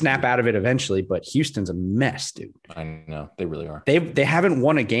got to snap out of it eventually, but Houston's a mess, dude. I know. They really are. They haven't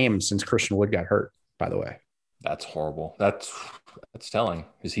won a game since Christian Wood got hurt, by the way. That's horrible. That's telling.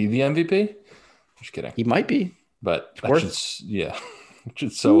 Is he the MVP? Just kidding. He might be. But just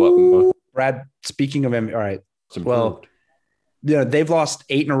so up. Brad, speaking of MVP, all right. Well, they've lost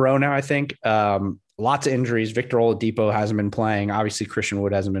 8 in a row now, I think. Lots of injuries. Victor Oladipo hasn't been playing. Obviously, Christian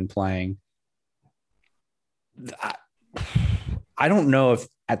Wood hasn't been playing. I don't know if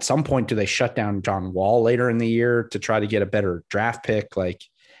at some point do they shut down John Wall later in the year to try to get a better draft pick. Like,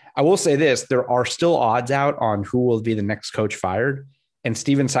 I will say this, there are still odds out on who will be the next coach fired. And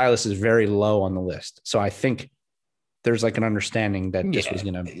Steven Silas is very low on the list. So I think there's like an understanding that this was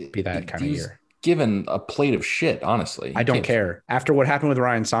going to be that kind of year. Given a plate of shit, honestly. I don't care. After what happened with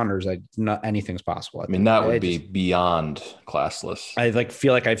Ryan Saunders, anything's possible. I mean, that would be beyond classless. I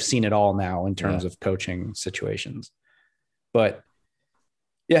feel like I've seen it all now in terms of coaching situations. But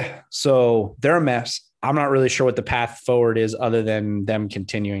yeah, so they're a mess. I'm not really sure what the path forward is other than them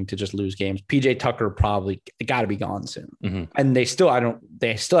continuing to just lose games. PJ Tucker probably got to be gone soon. Mm-hmm. And they still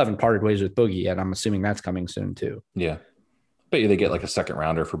haven't parted ways with Boogie yet. I'm assuming that's coming soon too. Yeah. Bet you they get like a second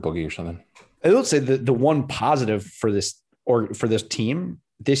rounder for Boogie or something. I will say the one positive for this team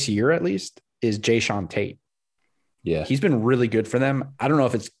this year, at least, is Jayshawn Tate. Yeah. He's been really good for them. I don't know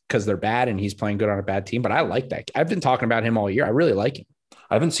if it's because they're bad and he's playing good on a bad team, but I like that. I've been talking about him all year. I really like him.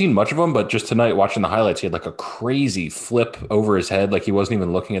 I haven't seen much of him, but just tonight watching the highlights, he had like a crazy flip over his head. Like he wasn't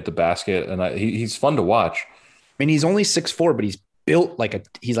even looking at the basket. And he's fun to watch. I mean, he's only 6'4", but he's built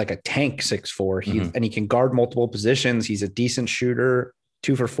he's like a tank 6'4". And he can guard multiple positions. He's a decent shooter.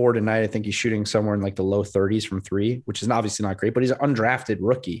 2 for 4 tonight. I think he's shooting somewhere in like the low 30s from 3, which is obviously not great, but he's an undrafted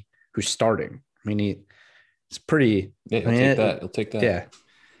rookie who's starting. I mean, it's pretty. Yeah, he'll take that. Yeah.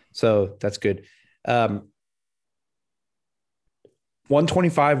 So that's good.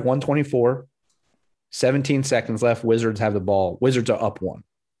 125, 124, 17 seconds left. Wizards have the ball. Wizards are up 1.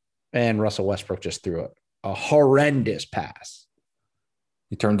 And Russell Westbrook just threw a horrendous pass.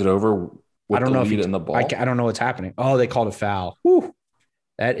 He turned it over with the lead in the ball. I don't know what's happening. Oh, they called a foul. Whew.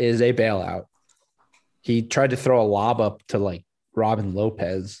 That is a bailout. He tried to throw a lob up to like Robin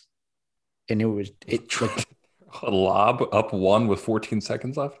Lopez. And it like a lob up 1 with 14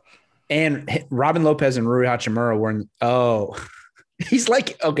 seconds left. And Robin Lopez and Rui Hachimura were he's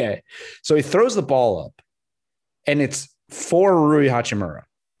like, okay. So he throws the ball up and it's for Rui Hachimura.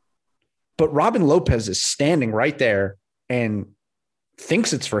 But Robin Lopez is standing right there and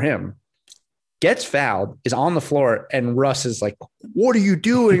thinks it's for him, gets fouled, is on the floor, and Russ is like, what are you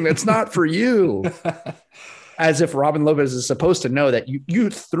doing? That's not for you. As if Robin Lopez is supposed to know that you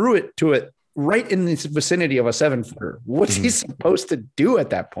threw it to it right in the vicinity of a 7-footer. What's he supposed to do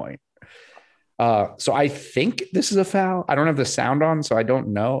at that point? So I think this is a foul. I don't have the sound on, so I don't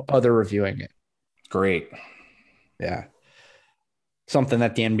know. Oh, they're reviewing it. Great. Yeah. Something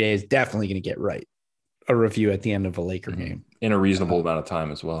that the NBA is definitely going to get right. A review at the end of a Laker game. In a reasonable amount of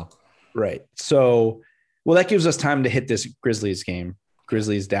time as well. Right. So, that gives us time to hit this Grizzlies game.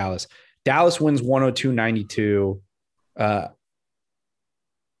 Grizzlies, Dallas. Dallas wins 102-92.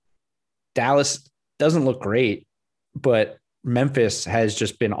 Dallas doesn't look great, but Memphis has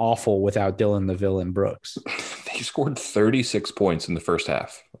just been awful without Dylan the Villain Brooks. They scored 36 points in the first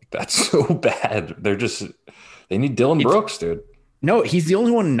half. That's so bad. They need Dylan Brooks, dude. No, he's the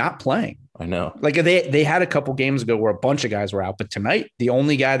only one not playing. I know. Like they had a couple games ago where a bunch of guys were out, but tonight the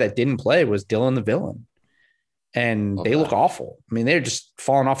only guy that didn't play was Dylan the Villain. And they look awful. I mean, they're just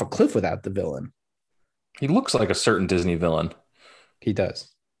falling off a cliff without the villain. He looks like a certain Disney villain. He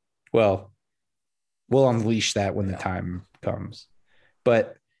does. Well, we'll unleash that when the time comes.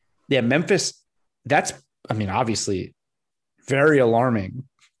 But yeah, Memphis, obviously very alarming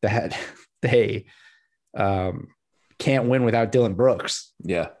that they can't win without Dylan Brooks.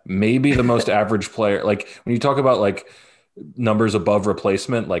 Yeah. Maybe the most average player. Like when you talk about like numbers above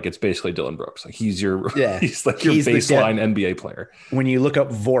replacement, like it's basically Dylan Brooks. Like he's like your baseline NBA player. When you look up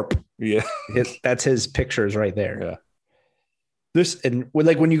VORP, yeah, that's his pictures right there. Yeah.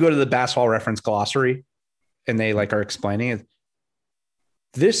 When you go to the Basketball Reference glossary and they like are explaining it,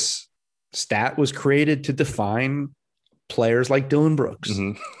 this stat was created to define players like Dylan Brooks.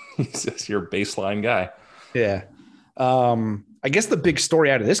 Mm-hmm. He's just your baseline guy. Yeah. I guess the big story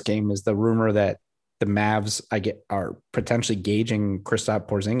out of this game is the rumor that the Mavs are potentially gauging Kristaps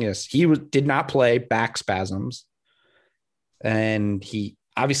Porzingis. He did not play, back spasms. And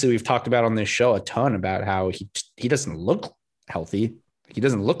obviously we've talked about on this show a ton about how he doesn't look healthy. He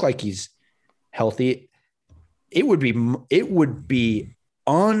doesn't look like he's healthy. It would be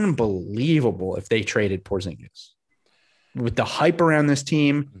unbelievable if they traded Porzingis. With the hype around this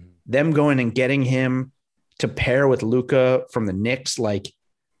team, them going and getting him to pair with Luka from the Knicks, like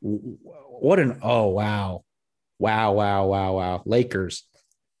wow. Lakers,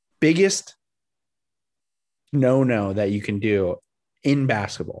 biggest no that you can do in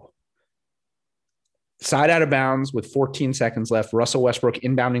basketball. Side out of bounds with 14 seconds left. Russell Westbrook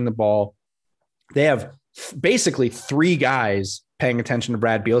inbounding the ball. They have basically 3 guys paying attention to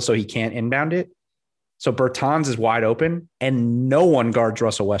Brad Beal, so he can't inbound it. So Bertans is wide open, and no one guards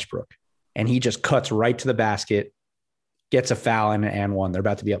Russell Westbrook. And he just cuts right to the basket, gets a foul and one. They're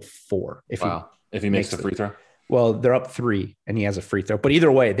about to be up 4. If he makes the free throw? Well, they're up 3, and he has a free throw. But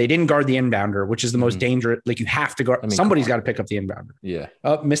either way, they didn't guard the inbounder, which is the most dangerous. Like, you have to guard. Somebody's got to pick up the inbounder. Yeah.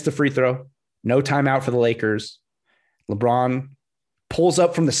 Missed the free throw. No timeout for the Lakers. LeBron pulls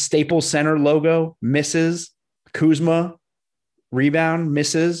up from the Staples Center logo, misses. Kuzma, rebound,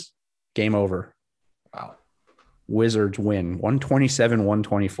 misses. Game over. Wow. Wizards win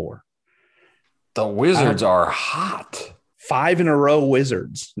 127-124. The Wizards are hot. 5 in a row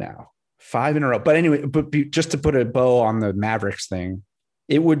Wizards now. 5 in a row. But anyway, just to put a bow on the Mavericks thing,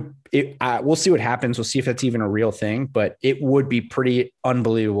 we'll see what happens. We'll see if that's even a real thing, but it would be pretty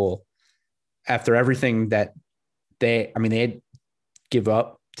unbelievable after everything that they'd give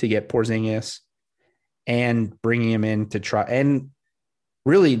up to get Porzingis and bringing him in to try, and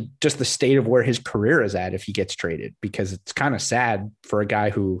really just the state of where his career is at if he gets traded, because it's kind of sad for a guy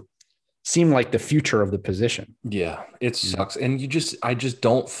who seemed like the future of the position. Yeah, it sucks. And I just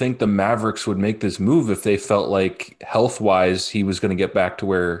don't think the Mavericks would make this move if they felt like health-wise he was going to get back to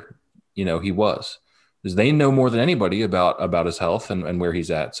where, he was. Because they know more than anybody about his health and where he's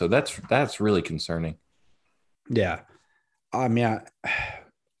at. So that's really concerning. Yeah.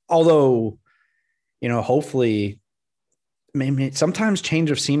 Although, hopefully maybe sometimes change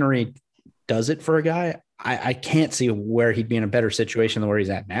of scenery does it for a guy. I can't see where he'd be in a better situation than where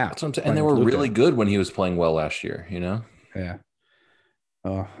he's at now. That's what I'm saying. And they were really good when he was playing well last year, Yeah.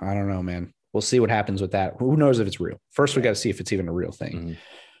 Oh, I don't know, man. We'll see what happens with that. Who knows if it's real? First, we got to see if it's even a real thing. Mm-hmm.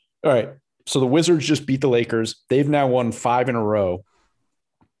 All right. So the Wizards just beat the Lakers. They've now won 5 in a row.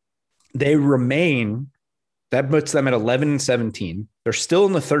 They remain, that puts them at 11-17. They're still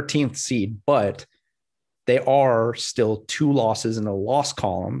in the 13th seed, but they are still 2 losses in the loss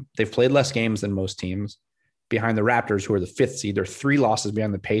column. They've played less games than most teams, behind the Raptors, who are the 5th seed. They're 3 losses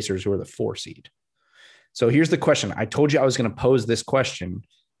behind the Pacers, who are the 4 seed. So here's the question. I told you I was going to pose this question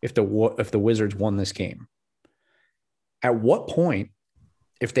if the Wizards won this game. At what point,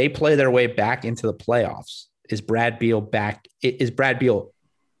 if they play their way back into the playoffs, is Brad Beal back? Is Brad Beal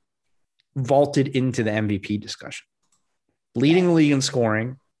vaulted into the MVP discussion? Leading the league in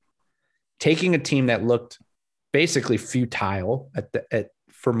scoring, taking a team that looked basically futile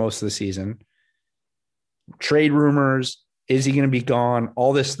for most of the season. Trade rumors, is he going to be gone?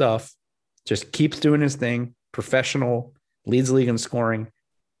 All this stuff, just keeps doing his thing, professional, leads the league in scoring,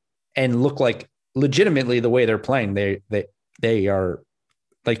 and look like legitimately the way they're playing, they are,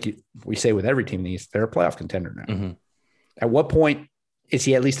 like we say with every team, they're a playoff contender now. Mm-hmm. At what point is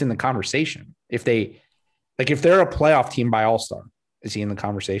he at least in the conversation? If they're a playoff team by All-Star, is he in the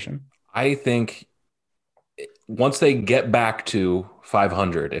conversation? I think once they get back to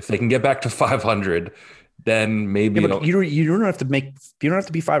 500, if they can get back to 500, then maybe you don't have to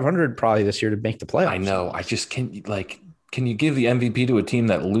be 500 probably this year to make the playoffs. I know. I just can't, can you give the MVP to a team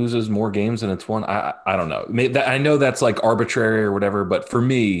that loses more games than it's won? I don't know. I know that's like arbitrary or whatever, but for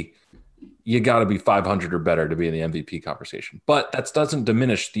me, you got to be 500 or better to be in the MVP conversation. But that doesn't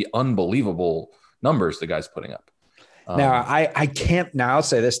diminish the unbelievable numbers the guy's putting up. Now, I can't now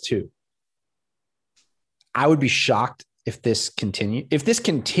say this too. I would be shocked if this continues. If this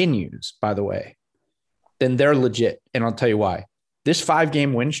continues, by the way, then they're legit. And I'll tell you why. This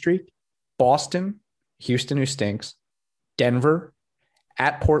 5-game win streak, Boston, Houston, who stinks, Denver,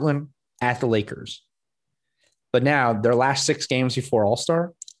 at Portland, at the Lakers. But now their last 6 games before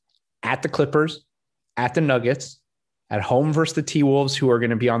All-Star, at the Clippers, at the Nuggets, at home versus the T-Wolves, who are going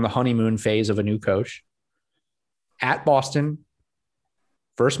to be on the honeymoon phase of a new coach, at Boston,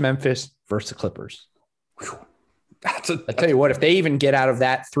 versus Memphis, versus the Clippers. I tell you what, if they even get out of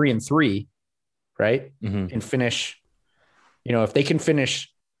that 3-3, right, mm-hmm. and finish, if they can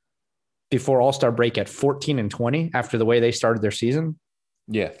finish before All-Star break at 14-20 after the way they started their season.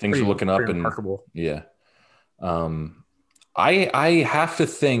 Yeah, things are looking up and remarkable. Yeah. I have to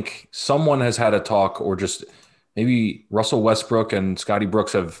think someone has had a talk, or just maybe Russell Westbrook and Scotty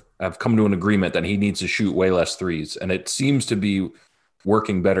Brooks have come to an agreement that he needs to shoot way less threes, and it seems to be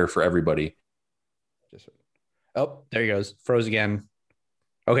working better for everybody. Oh, there he goes. Froze again.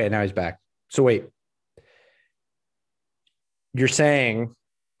 Okay, now he's back. So wait, you're saying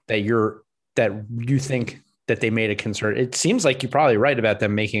that you think that they made a concerted. It seems like you're probably right about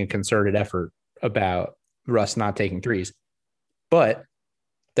them making a concerted effort about Russ not taking threes, but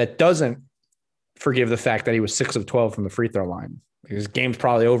that doesn't forgive the fact that he was 6 of 12 from the free throw line. His game's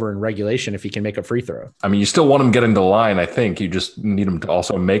probably over in regulation if he can make a free throw. I mean, you still want him getting to the line. I think you just need him to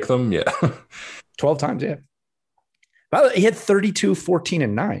also make them. Yeah. 12 times. Yeah. By the way, he had 32, 14,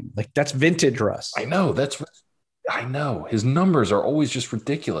 and 9. Like, that's vintage Russ. I know. His numbers are always just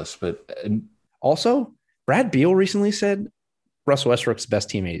ridiculous. But also, Brad Beal recently said Russell Westbrook's the best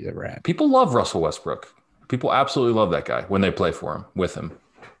teammate he's ever had. People love Russell Westbrook. People absolutely love that guy when they play for him, with him.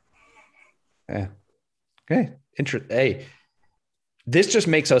 Yeah. Okay. Interesting. Hey, this just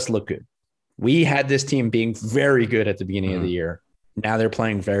makes us look good. We had this team being very good at the beginning of the year. Now they're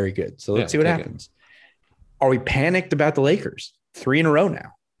playing very good. So let's see what happens. Are we panicked about the Lakers? 3 in a row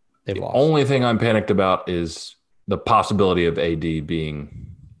now. They've lost. Only thing I'm panicked about is the possibility of AD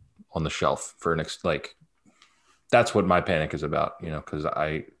being on the shelf for next. Like, that's what my panic is about. You know, because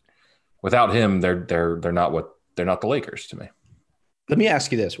without him, they're not the Lakers to me. Let me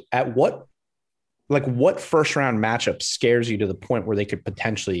ask you this: at what first round matchup scares you to the point where they could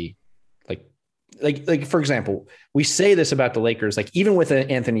potentially, like for example, we say this about the Lakers, like even with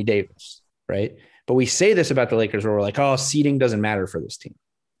Anthony Davis, right? But we say this about the Lakers where we're like, oh, seeding doesn't matter for this team.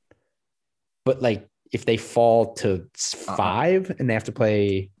 But like, if they fall to 5 and they have to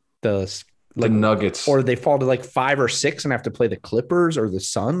play the Nuggets, or they fall to like 5 or 6 and have to play the Clippers or the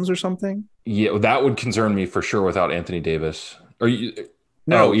Suns or something. Yeah, that would concern me for sure without Anthony Davis.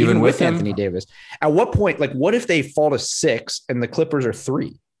 No, even with Anthony Davis. At what point, like, what if they fall to 6 and the Clippers are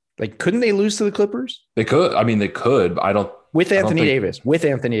 3? Like, couldn't they lose to the Clippers? They could. I mean, they could. With Anthony Davis.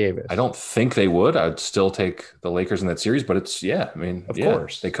 I don't think they would. I'd still take the Lakers in that series, but it's, I mean, of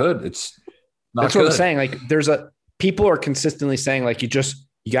course they could. It's not That's good. What I'm saying. Like, people are consistently saying, like, you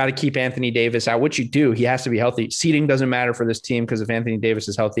got to keep Anthony Davis out. What you do, he has to be healthy. Seeding doesn't matter for this team because if Anthony Davis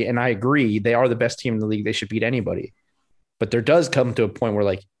is healthy, and I agree, they are the best team in the league. They should beat anybody. But there does come to a point where,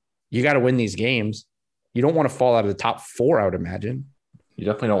 like, you got to win these games. You don't want to fall out of the top 4, I would imagine. You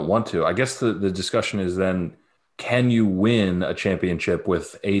definitely don't want to. I guess the discussion is then, can you win a championship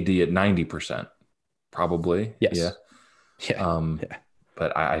with AD at 90%? Probably. Yes. Yeah.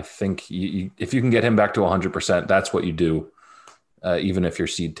 But I think if you can get him back to 100%, that's what you do. Even if your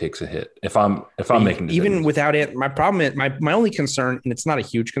seed takes a hit. If I'm making decisions. Even without it, my problem is my only concern, and it's not a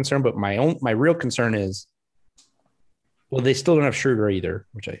huge concern, but my real concern is, well, they still don't have Schroeder either,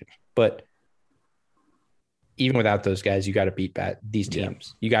 but even without those guys, you got to beat these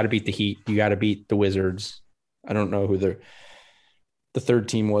teams. You got to beat the Heat. You got to beat the Wizards. I don't know who the third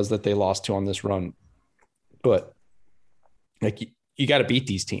team was that they lost to on this run, but like you got to beat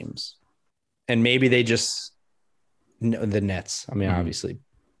these teams, and maybe they just the Nets. I mean, obviously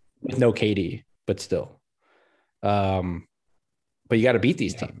with no KD, but still, but you got to beat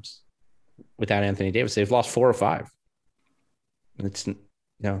these teams without Anthony Davis. They've lost 4 or 5. It's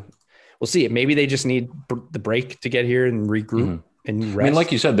we'll see it. Maybe they just need the break to get here and regroup and rest. I mean,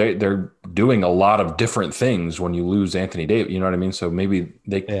 like you said, they're doing a lot of different things when you lose Anthony Davis. You know what I mean? So maybe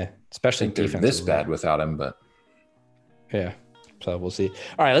especially think they're this bad without him, but so we'll see.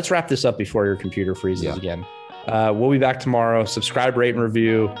 All right, let's wrap this up before your computer freezes again. We'll be back tomorrow. Subscribe, rate, and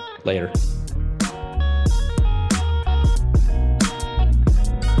review. Later.